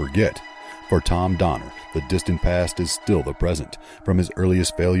never forget? For Tom Donner, the distant past is still the present. From his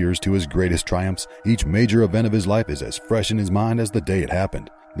earliest failures to his greatest triumphs, each major event of his life is as fresh in his mind as the day it happened.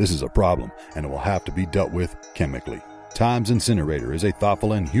 This is a problem, and it will have to be dealt with chemically. Time's Incinerator is a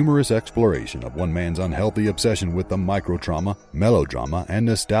thoughtful and humorous exploration of one man's unhealthy obsession with the microtrauma, melodrama, and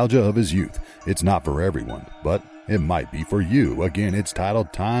nostalgia of his youth. It's not for everyone, but it might be for you. Again, it's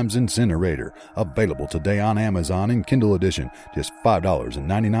titled Time's Incinerator, available today on Amazon in Kindle edition, just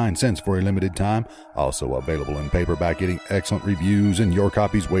 $5.99 for a limited time. Also available in paperback, getting excellent reviews, and your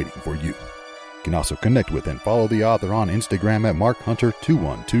copies waiting for you. You can also connect with and follow the author on Instagram at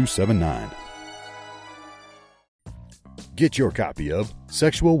MarkHunter21279. Get your copy of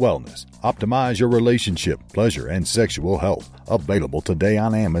Sexual Wellness, Optimize Your Relationship, Pleasure, and Sexual Health, available today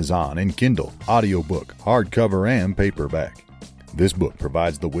on Amazon in Kindle, audiobook, hardcover, and paperback. This book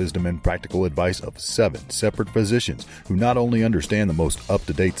provides the wisdom and practical advice of 7 separate physicians who not only understand the most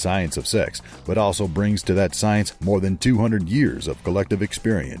up-to-date science of sex, but also brings to that science more than 200 years of collective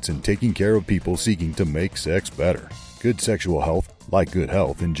experience in taking care of people seeking to make sex better. Good sexual health, like good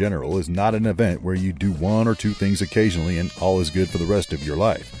health in general, is not an event where you do 1 or 2 things occasionally and all is good for the rest of your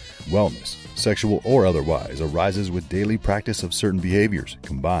life. Wellness, sexual or otherwise, arises with daily practice of certain behaviors,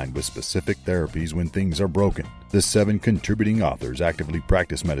 combined with specific therapies when things are broken. The 7 contributing authors actively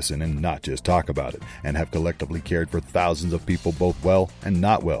practice medicine and not just talk about it, and have collectively cared for thousands of people both well and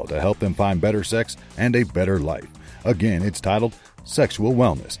not well to help them find better sex and a better life. Again, it's titled Sexual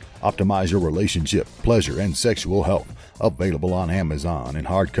Wellness, Optimize Your Relationship, Pleasure, and Sexual Health, available on Amazon in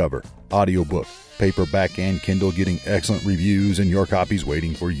hardcover, audiobook, paperback, and Kindle, getting excellent reviews, and your copies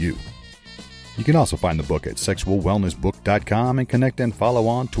waiting for you. You can also find the book at sexualwellnessbook.com and connect and follow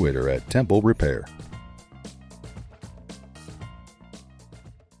on Twitter at Temple Repair.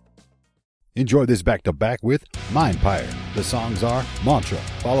 Enjoy this back-to-back with Mindpire. The songs are Mantra,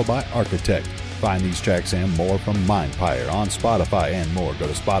 followed by Architect. Find these tracks and more from Mindpire on Spotify and more. Go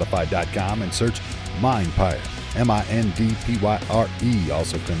to Spotify.com and search Mindpire, Mindpyre.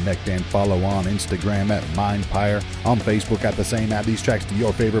 Also connect and follow on Instagram at Mindpire. On Facebook at the same. Add these tracks to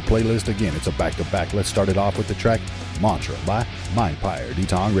your favorite playlist. Again, it's a back-to-back. Let's start it off with the track Mantra by Mindpire,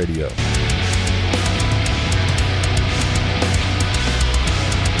 Detong Radio.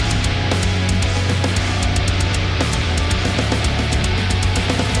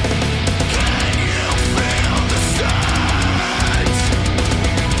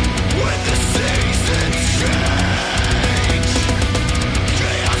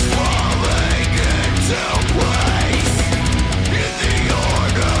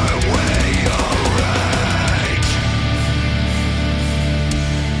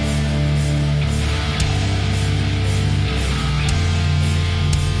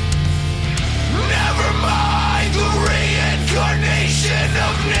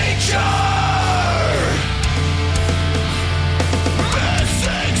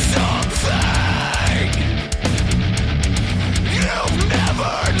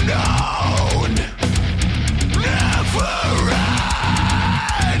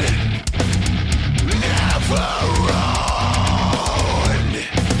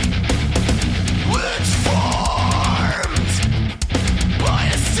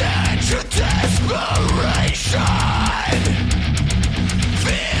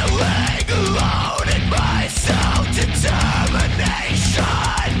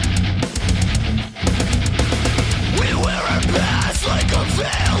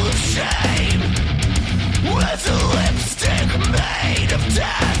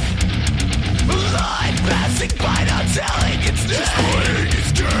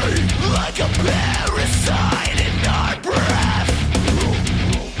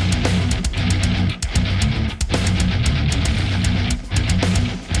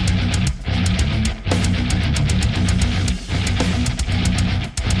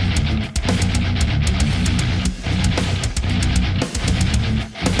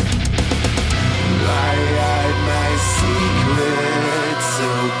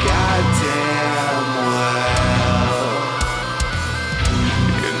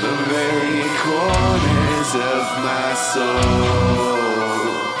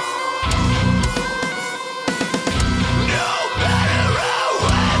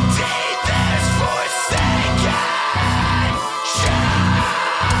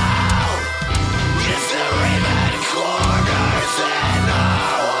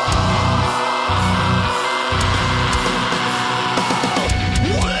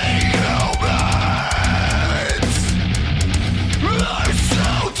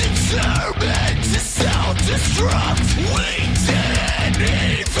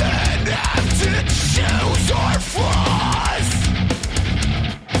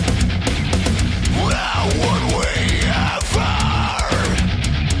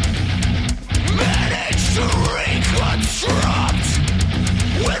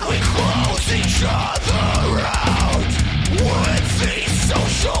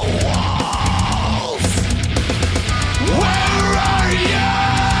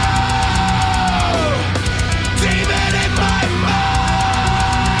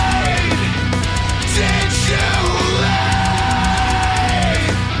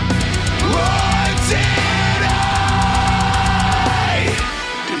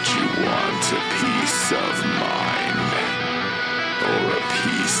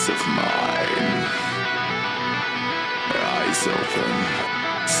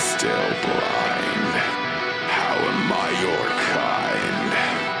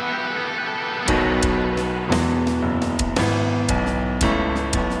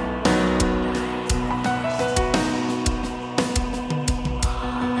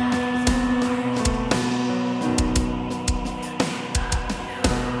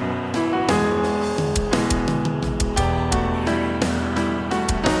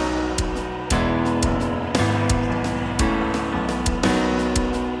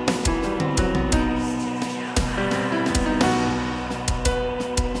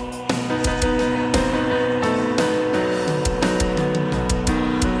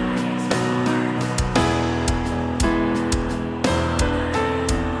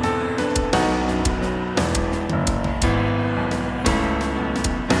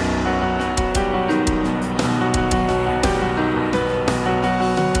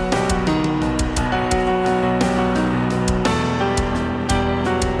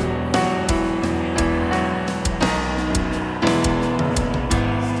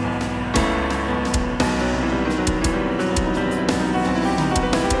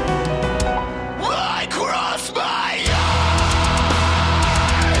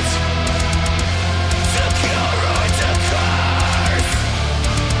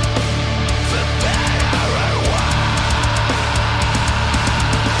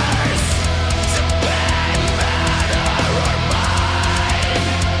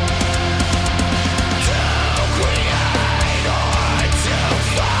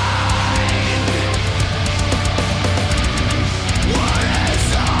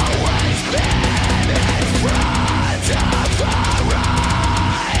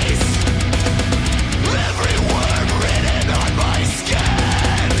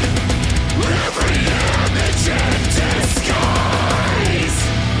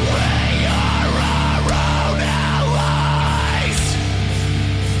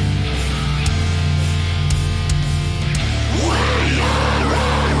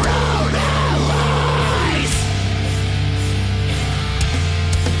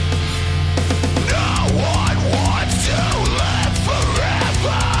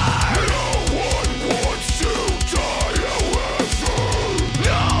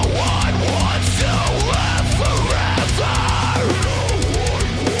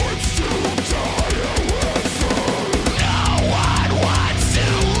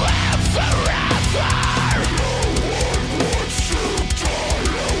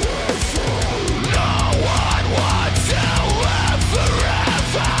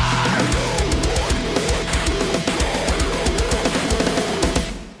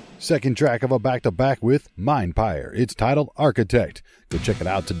 Second track of a back-to-back with Mindpire. It's titled Architect. Go check it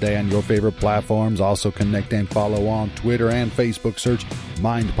out today on your favorite platforms. Also connect and follow on Twitter and Facebook. Search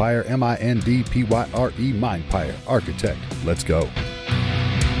Mindpire, Mindpyre, Mindpire Architect. Let's go.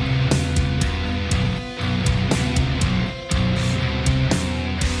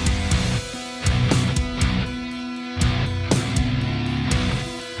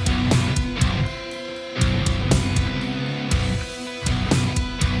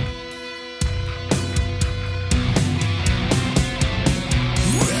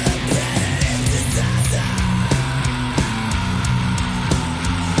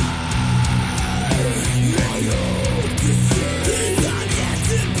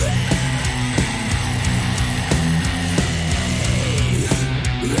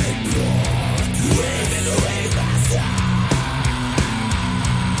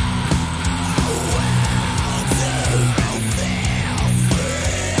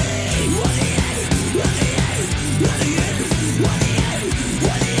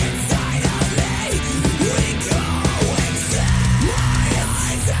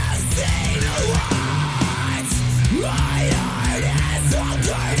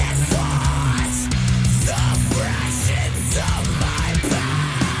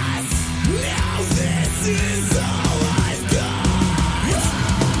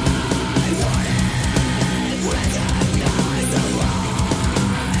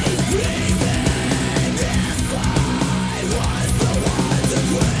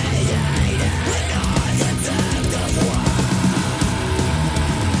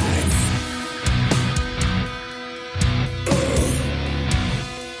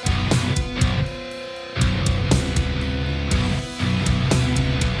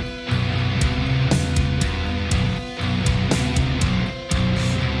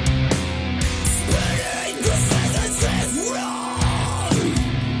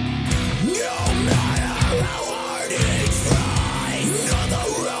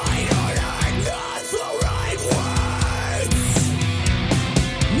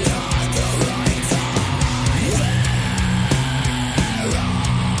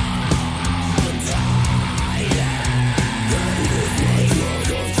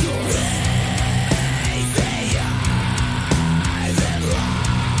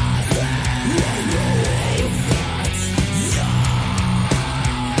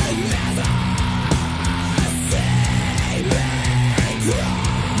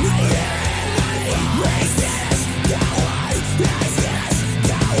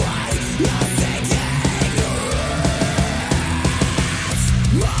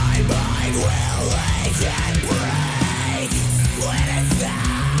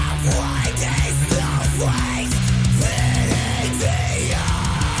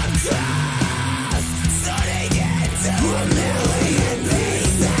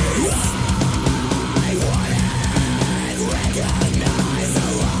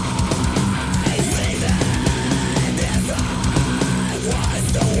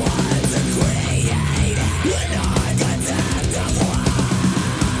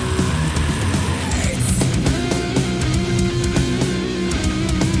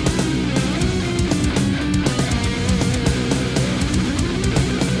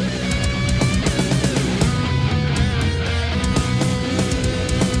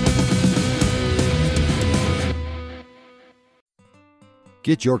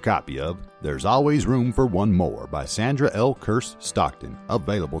 Get your copy of There's Always Room for One More by Sandra L. Kearse Stockton,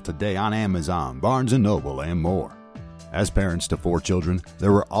 available today on Amazon, Barnes & Noble, and more. As parents to 4 children,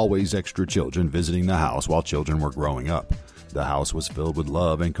 there were always extra children visiting the house while children were growing up. The house was filled with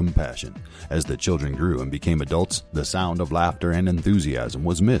love and compassion. As the children grew and became adults, the sound of laughter and enthusiasm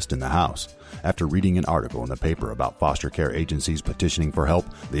was missed in the house. After reading an article in the paper about foster care agencies petitioning for help,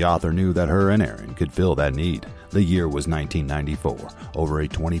 the author knew that her and Aaron could fill that need. The year was 1994. Over a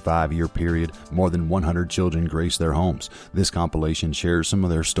 25-year period, more than 100 children graced their homes. This compilation shares some of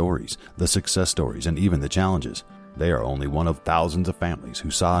their stories, the success stories, and even the challenges. They are only one of thousands of families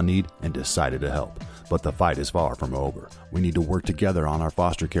who saw a need and decided to help. But the fight is far from over. We need to work together on our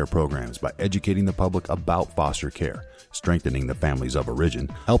foster care programs by educating the public about foster care, strengthening the families of origin,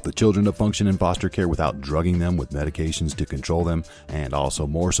 help the children to function in foster care without drugging them with medications to control them, and also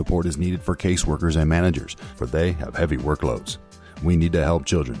more support is needed for caseworkers and managers, for they have heavy workloads. We need to help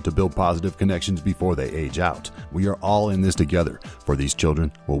children to build positive connections before they age out. We are all in this together, for these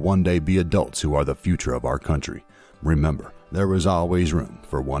children will one day be adults who are the future of our country. Remember, there is always room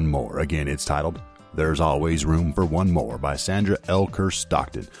for one more. Again, it's titled There's Always Room for One More by Sandra L. Kearse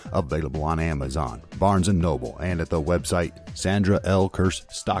Stockton, available on Amazon, Barnes & Noble, and at the website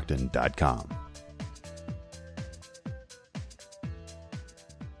sandralkearsestockton.com.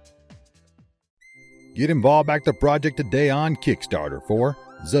 Get involved, back the project today on Kickstarter for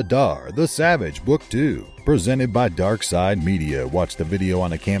Zadar the Savage Book 2, presented by Darkside Media. Watch the video on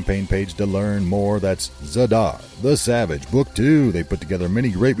the campaign page to learn more. That's Zadar the Savage Book 2. They put together many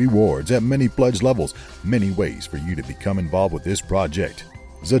great rewards at many pledge levels, many ways for you to become involved with this project.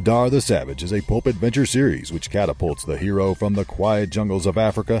 Zadar the Savage is a pulp adventure series which catapults the hero from the quiet jungles of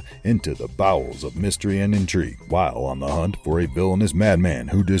Africa into the bowels of mystery and intrigue while on the hunt for a villainous madman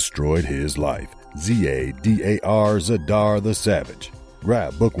who destroyed his life. Zadar Zadar the Savage.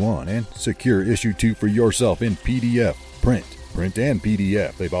 Grab Book 1 and secure Issue 2 for yourself in PDF, print and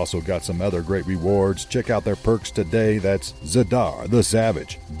PDF. They've also got some other great rewards. Check out their perks today. That's Zadar the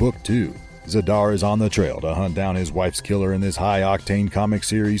Savage, Book 2. Zadar is on the trail to hunt down his wife's killer in this high-octane comic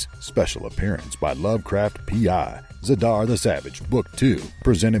series. Special appearance by Lovecraft P.I. Zadar the Savage, Book 2.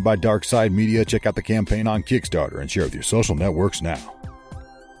 Presented by Darkside Media. Check out the campaign on Kickstarter and share with your social networks now.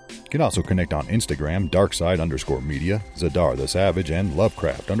 You can also connect on Instagram, Darkside_Media, Zadar the Savage, and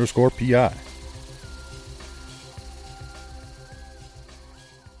Lovecraft_PI.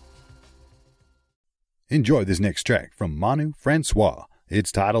 Enjoy this next track from Manu Francois.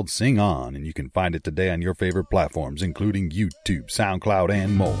 It's titled Sing On, and you can find it today on your favorite platforms, including YouTube, SoundCloud,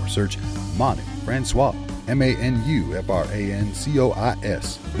 and more. Search Manu Francois,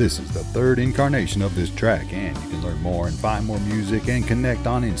 MANUFRANCOIS. This is the third incarnation of this track, and you can learn more and find more music and connect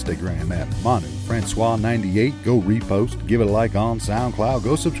on Instagram at Manu Francois 98. Go repost, give it a like on SoundCloud,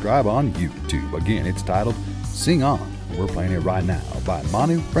 go subscribe on YouTube. Again, it's titled Sing On. We're playing it right now by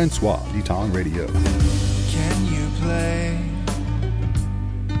Manu Francois, Detong Radio. Can you play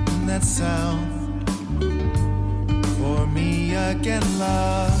that sound for me again,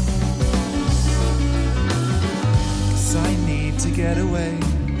 love? 'Cause I need to get away.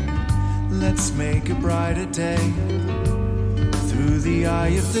 Let's make a brighter day through the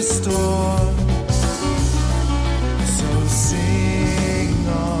eye of the storm. So sing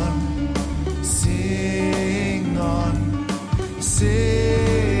on, sing on,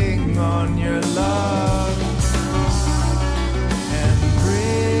 sing on your love.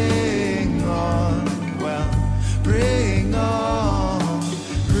 Bring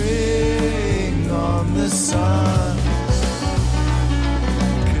on the sun.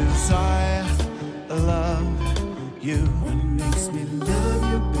 'Cause I love you. What makes me love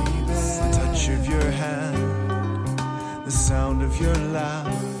you, baby? The touch of your hand, the sound of your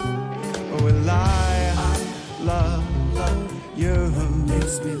laugh. Oh, will I love you? What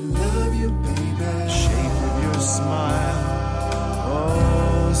makes me love you, baby? The shape of your smile.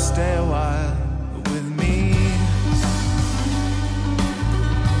 Oh, stay a while with me.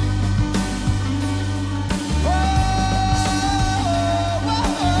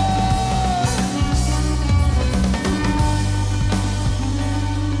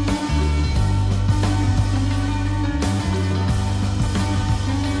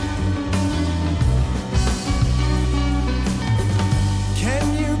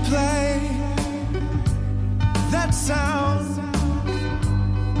 Sound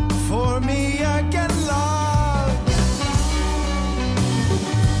for me again, love.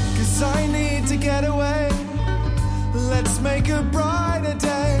 'Cause I need to get away. Let's make a brighter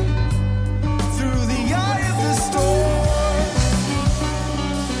day through the eye of the storm.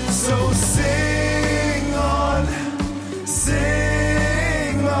 So sing on,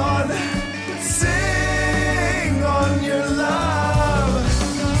 sing on, sing on your love.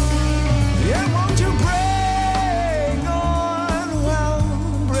 Yeah, won't you bring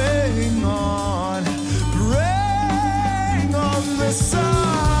the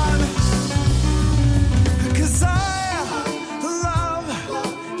sun? 'Cause I love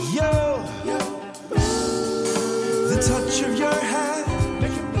you. The touch of your hand,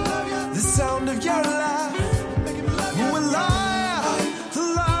 the sound of your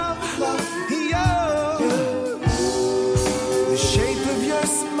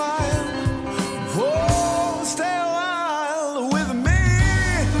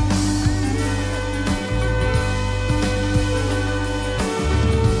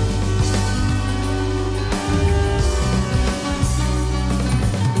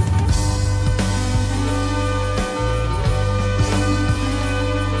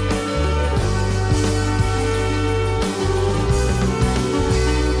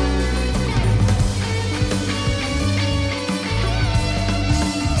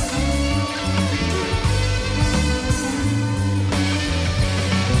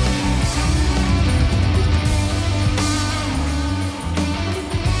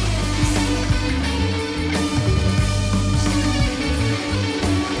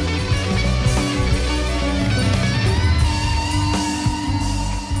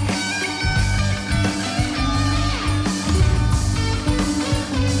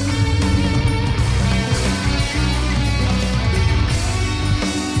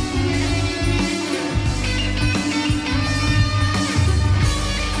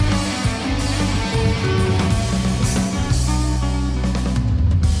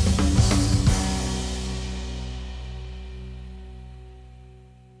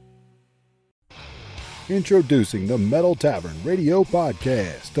Introducing the Metal Tavern Radio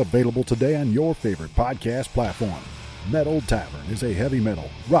Podcast, available today on your favorite podcast platform. Metal Tavern is a heavy metal,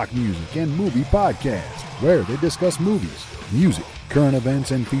 rock music, and movie podcast where they discuss movies, music, current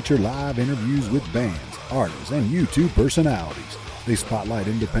events, and feature live interviews with bands, artists, and YouTube personalities. They spotlight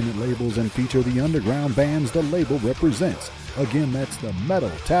independent labels and feature the underground bands the label represents. Again, that's the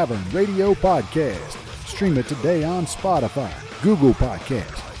Metal Tavern Radio Podcast. Stream it today on Spotify, Google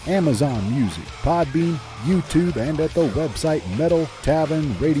Podcasts, Amazon Music, Podbean, YouTube, and at the website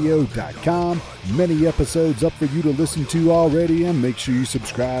metaltavernradio.com. Many episodes up for you to listen to already, and make sure you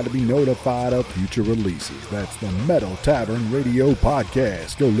subscribe to be notified of future releases. That's the Metal Tavern Radio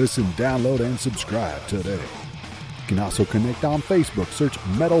Podcast. Go listen, download, and subscribe today. You can also connect on Facebook, search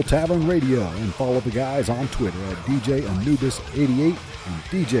Metal Tavern Radio, and follow the guys on Twitter at DJ Anubis88 and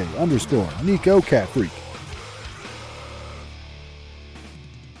DJ_Nico Catfreak.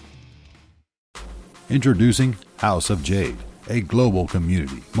 Introducing House of Jade, a global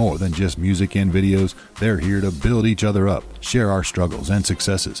community. More than just music and videos, they're here to build each other up, share our struggles and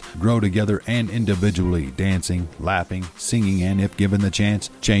successes, grow together and individually, dancing, laughing, singing, and if given the chance,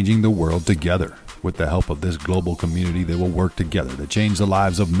 changing the world together. With the help of this global community, they will work together to change the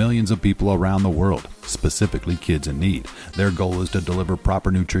lives of millions of people around the world, specifically kids in need. Their goal is to deliver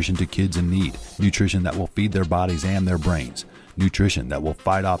proper nutrition to kids in need, nutrition that will feed their bodies and their brains. Nutrition that will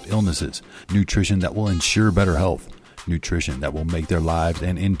fight off illnesses, nutrition that will ensure better health, nutrition that will make their lives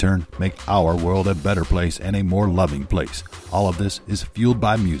and in turn make our world a better place and a more loving place. All of this is fueled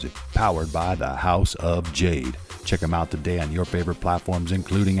by music, powered by the House of Jade. Check them out today on your favorite platforms,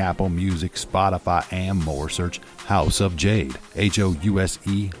 including Apple Music, Spotify, and more. Search House of Jade,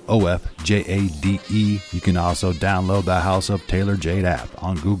 HOUSEOFJADE. You can also download the House of Taylor Jade app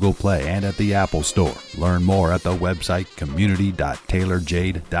on Google Play and at the Apple Store. Learn more at the website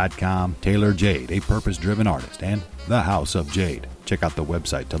community.taylorjade.com. Taylor Jade, a purpose-driven artist, and the House of Jade. Check out the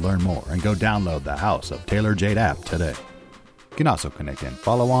website to learn more and go download the House of Taylor Jade app today. You can also connect and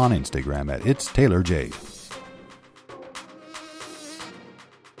follow on Instagram at It's Taylor Jade.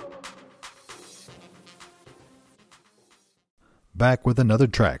 Back with another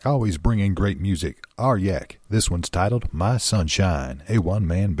track, always bringing great music, Aryak. This one's titled My Sunshine, a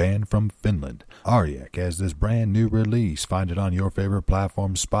one-man band from Finland. Aryak has this brand new release. Find it on your favorite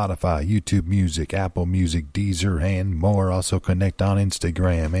platforms, Spotify, YouTube Music, Apple Music, Deezer, and more. Also connect on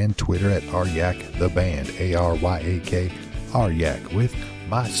Instagram and Twitter at Aryak the Band, ARYAK, Aryak with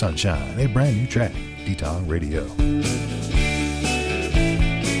My Sunshine, a brand new track, D-Tong Radio.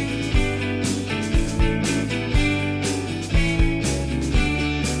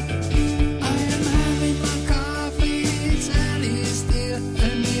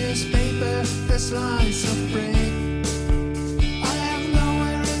 Slice of bread. I have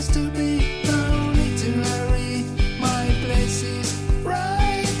nowhere else to be, no need to hurry. My place is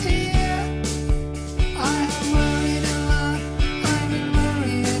right here. I have worried a lot, I will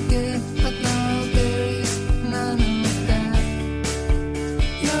worry again, but now there is none of that.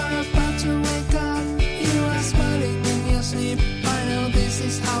 You're about to wake up, you are smiling in your sleep. I know this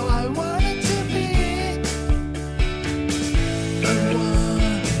is how I want it to be.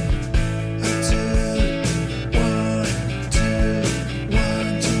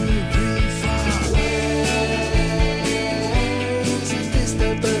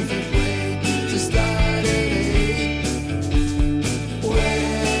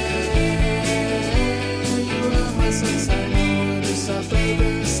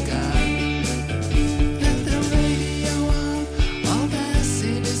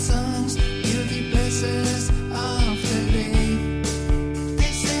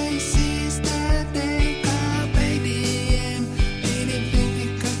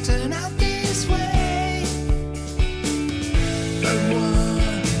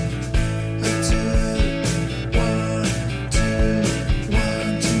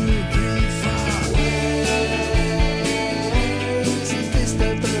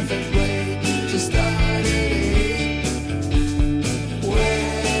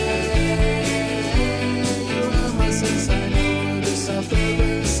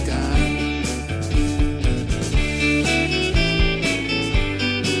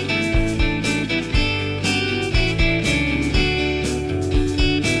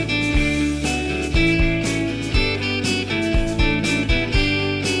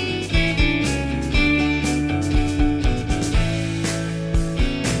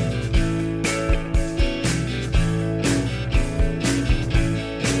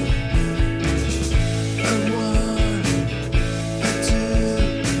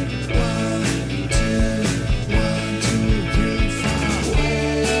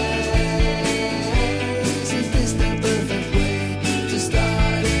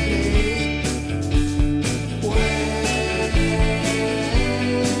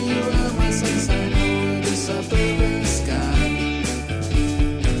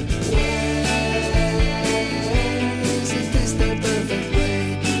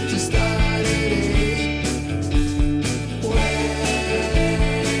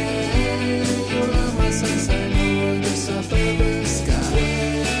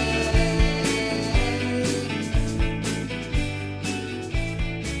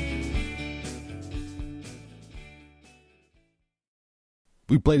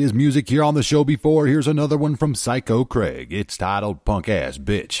 We played his music here on the show before. Here's another one from Psycho Craig. It's titled Punk Ass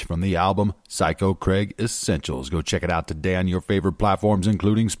Bitch from the album Psycho Craig Essentials. Go check it out today on your favorite platforms,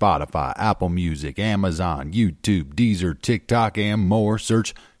 including Spotify, Apple Music, Amazon, YouTube, Deezer, TikTok, and more.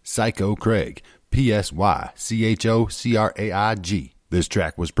 Search Psycho Craig, Psychocraig. This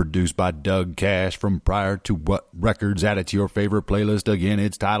track was produced by Doug Cash from Prior to What Records. Add it to your favorite playlist. Again,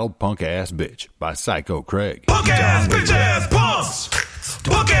 it's titled Punk Ass Bitch by Psycho Craig. Punk ass bitch ass punks.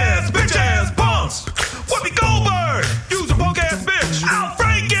 Punk ass bitch ass punks. Whoopi Goldberg, use a punk ass bitch. Al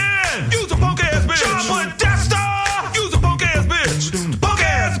Franken, use a punk ass bitch. John Podesta, use a punk ass bitch. Punk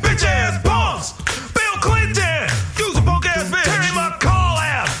ass bitch ass punks. Bill Clinton, use a punk ass bitch. Terry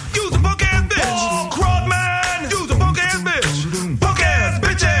McAuliffe, use a punk ass bitch. Paul Krugman, use a punk ass bitch. Punk ass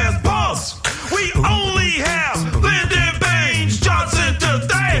bitch ass punks. We only have Lyndon Baines Johnson to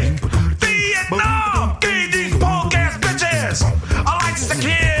thank. Vietnam gave these punk ass bitches a license to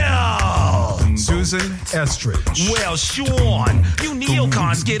kill. Susan Estridge. Well, Sean, you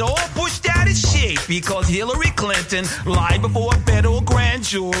neocons get all pushed out of shape because Hillary Clinton lied before a federal grand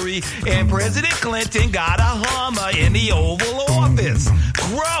jury and President Clinton got a Hummer in the Oval Office.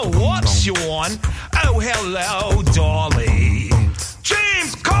 Grow up, Sean. Oh, hello, Dolly.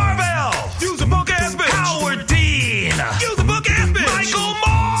 James Carville, use a punk ass bitch. Howard Dean, use a punk ass bitch. Michael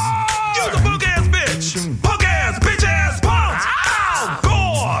Moore, use a punk ass bitch. Punk ass bitch ass punks. Al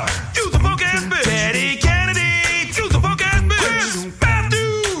Gore, use a punk ass bitch. Teddy Kennedy, use a punk ass bitch. Chris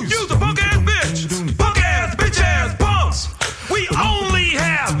Matthews, use a punk ass bitch. Punk ass bitch ass punks. We only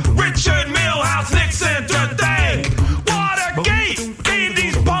have Richard Milhouse Nixon to thank. Watergate gave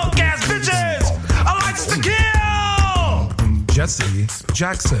these punk ass bitches a license to kill. Jesse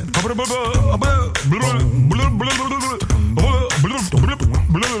Jackson. And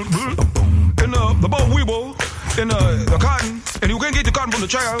the boll weevil and the cotton, and you can't get the cotton from the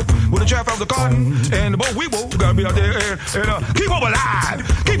chaff with the chaff out the cotton, and the boll weevil gotta be out there and keep hope alive,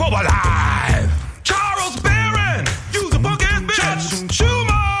 keep hope alive. Charles Barron, use a punk ass bitch. Chuck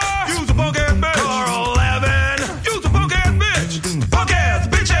Schumer, use a punk ass bitch. Carl Levin, use a punk ass bitch. Punk ass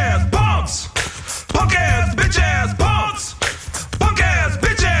bitch ass punks. Punk ass bitch ass punks. Punk ass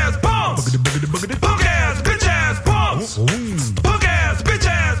bitch ass punks. Punk ass bitch ass punks. Punk ass bitch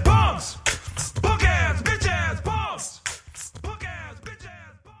ass punks. Punk ass bitch ass punks. Punk ass bitch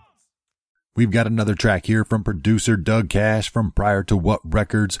ass punks. We've got another track here from producer Doug Cash from Prior to What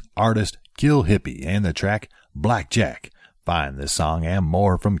Records, artist Kill Hippie, and the track Blackjack. Find this song and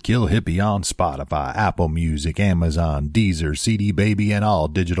more from Kill Hippie on Spotify, Apple Music, Amazon, Deezer, CD Baby, and all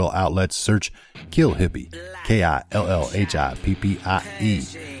digital outlets. Search Kill Hippie, Killhippie.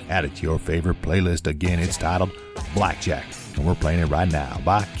 Add it to your favorite playlist. Again, it's titled Blackjack, and we're playing it right now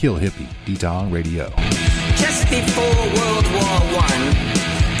by Kill Hippie, D-Tong Radio. Just before World War I,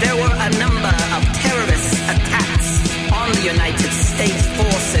 there were a number of terrorist attacks on the United States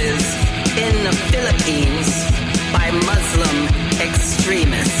forces in the Philippines by Muslim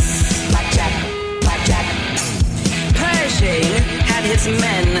extremists. Blackjack. Pershing had his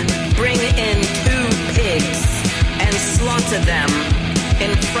men bring in 2 pigs and slaughter them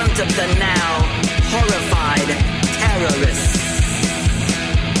in front of the now horrified terrorists.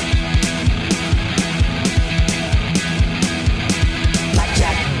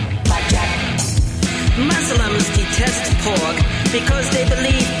 Muslims detest pork because they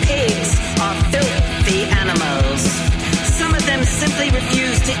believe pigs are filthy animals. Some of them simply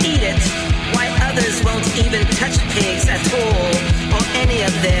refuse to eat it, while others won't even touch pigs at all or any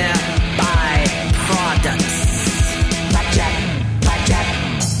of their byproducts. Blackjack.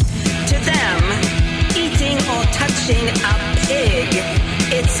 To them, eating or touching a pig,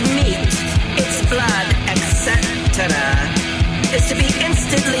 its meat, its blood, etc., is to be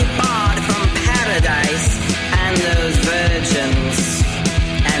instantly barred from paradise and those virgins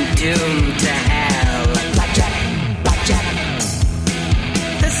and doomed to hell. Blackjack.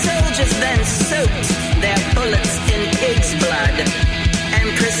 The soldiers then soaked their bullets in pig's blood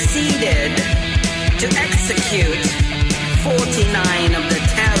and proceeded to execute 49 of the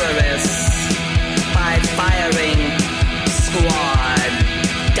terrorists by firing squad.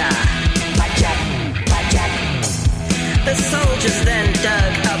 Blackjack. The soldiers then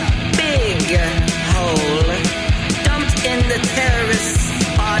dug a big hole, dumped in the terrorists'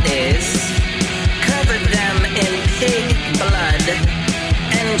 bodies, covered them in pig blood,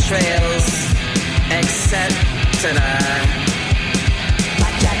 entrails, etc.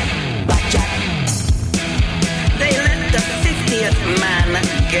 Blackjack. They let the 50th man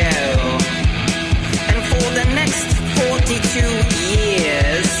go, and for the next 42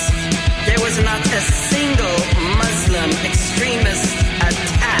 years, there was not a single Muslim extremist attack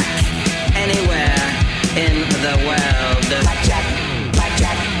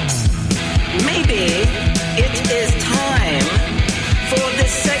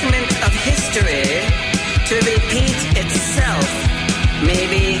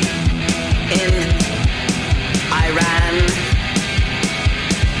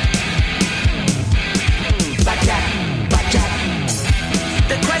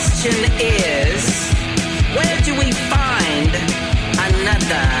question is, where do we find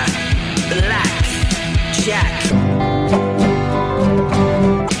another Black Jack?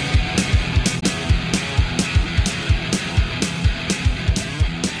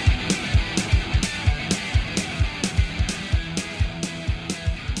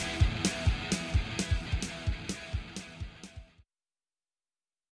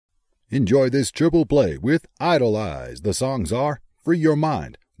 Enjoy this triple play with Idolize. The songs are Free Your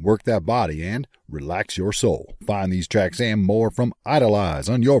Mind, Work That Body, and Relax Your Soul. Find these tracks and more from Idolize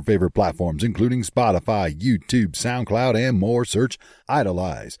on your favorite platforms, including Spotify, YouTube, SoundCloud, and more. Search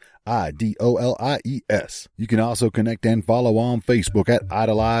Idolize, Idolies. You can also connect and follow on Facebook at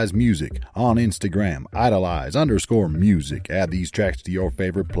Idolize Music, on Instagram, Idolize_music. Add these tracks to your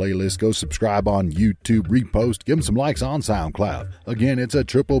favorite playlist. Go subscribe on YouTube, repost, give them some likes on SoundCloud. Again, it's a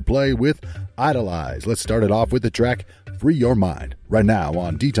triple play with Idolize. Let's start it off with the track Free Your Mind, right now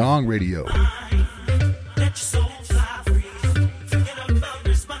on D-Tong Radio. Let your soul fly free. Forget about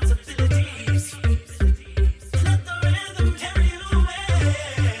responsibilities. Let the rhythm carry you away.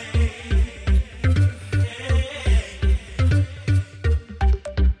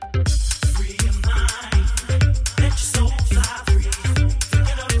 Free your mind. Let your soul fly free.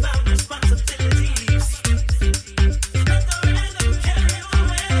 Forget about responsibilities. Let the rhythm carry you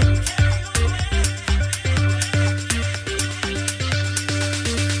away.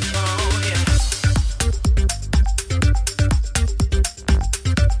 Oh yeah.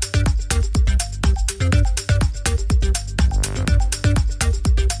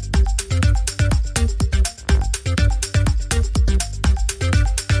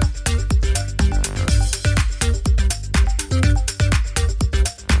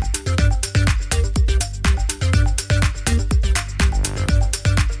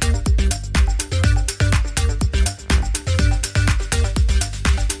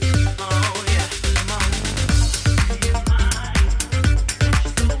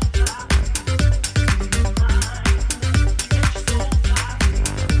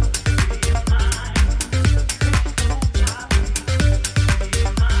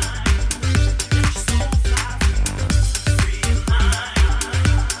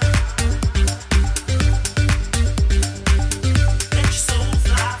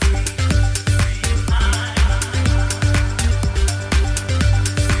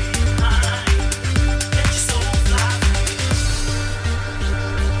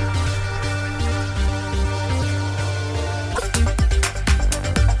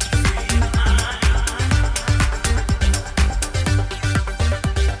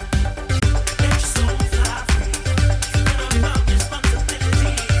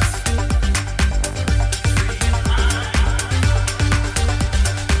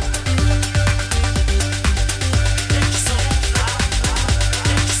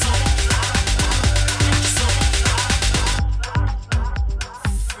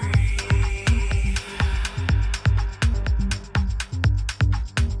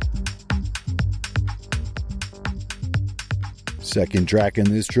 Second track in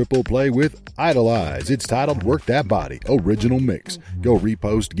this triple play with Idolize. It's titled Work That Body, Original Mix. Go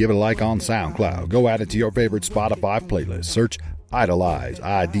repost, give it a like on SoundCloud. Go add it to your favorite Spotify playlist. Search Idolize,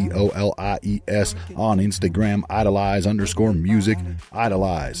 Idolies, on Instagram, Idolize_music,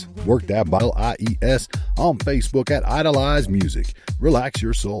 Idolize. Work That Body, Ies, on Facebook at Idolize Music. Relax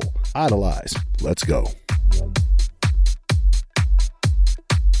your soul. Idolize. Let's go.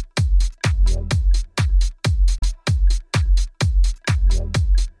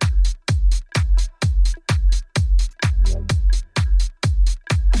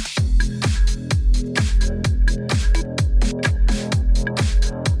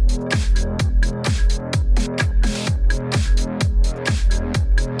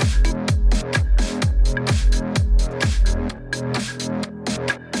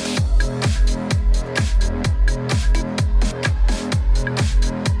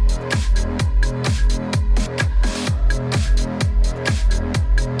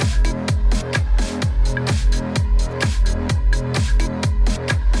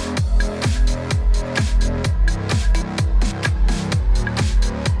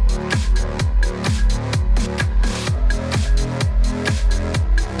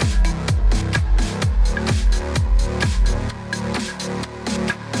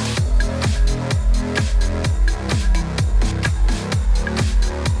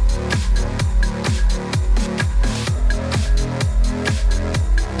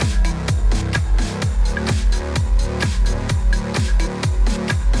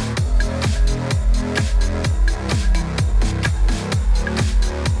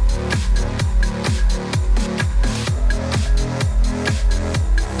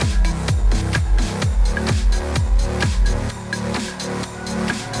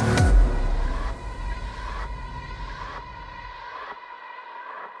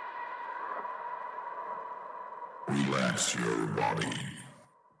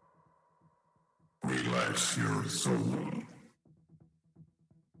 Relax your soul.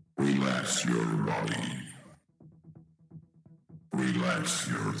 Relax your body. Relax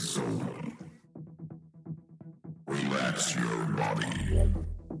your soul. Relax your body.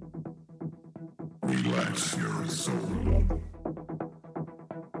 Relax your soul.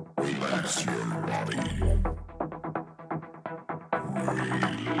 Relax your body.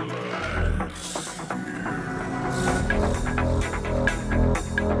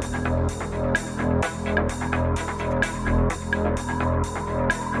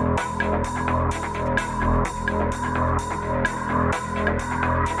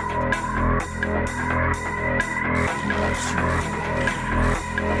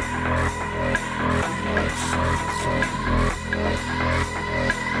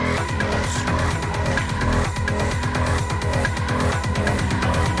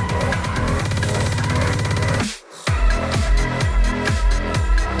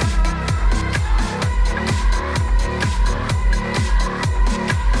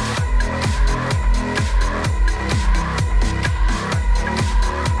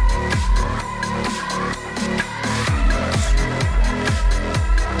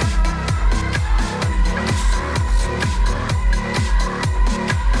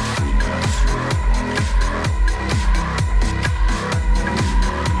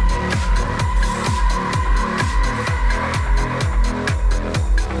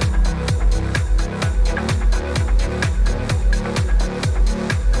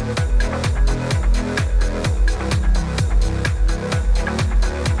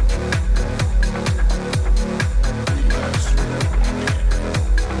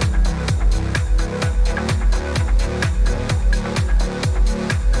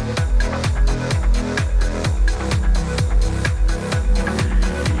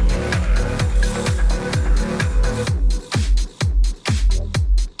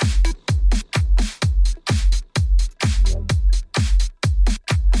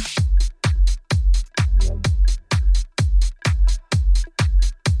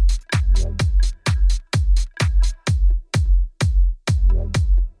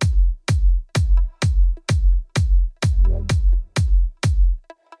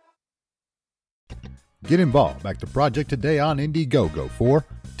 Get involved. Back to Project today on Indiegogo for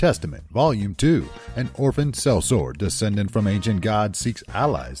Testament, Volume 2. An orphan sellsword descendant from ancient gods seeks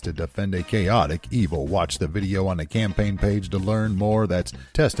allies to defend a chaotic evil. Watch the video on the campaign page to learn more. That's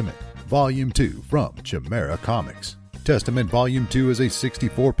Testament, Volume 2 from Chimera Comics. Testament Volume 2 is a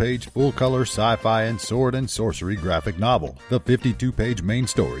 64-page full-color sci-fi and sword and sorcery graphic novel. The 52-page main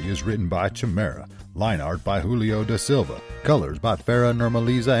story is written by Chimera, line art by Julio da Silva, colors by Farah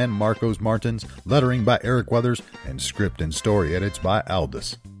Nurmaliza and Marcos Martins, lettering by Eric Weathers, and script and story edits by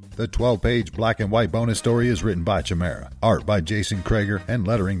Aldous. The 12-page black and white bonus story is written by Chimera, art by Jason Krager, and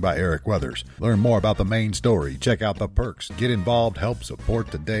lettering by Eric Weathers. Learn more about the main story, check out the perks, get involved, help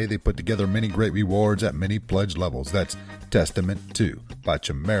support today. They put together many great rewards at many pledge levels. That's Testament 2 by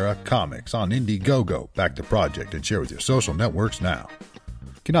Chimera Comics on Indiegogo. Back to Project and share with your social networks now.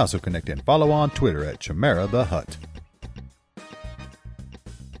 You can also connect and follow on Twitter at Chimera the Hut.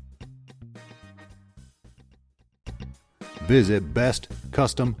 Visit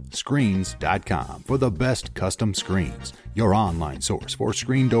bestcustomscreens.com for the best custom screens, your online source for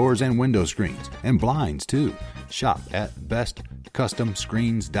screen doors and window screens, and blinds too. Shop at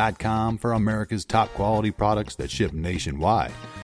bestcustomscreens.com for America's top quality products that ship nationwide.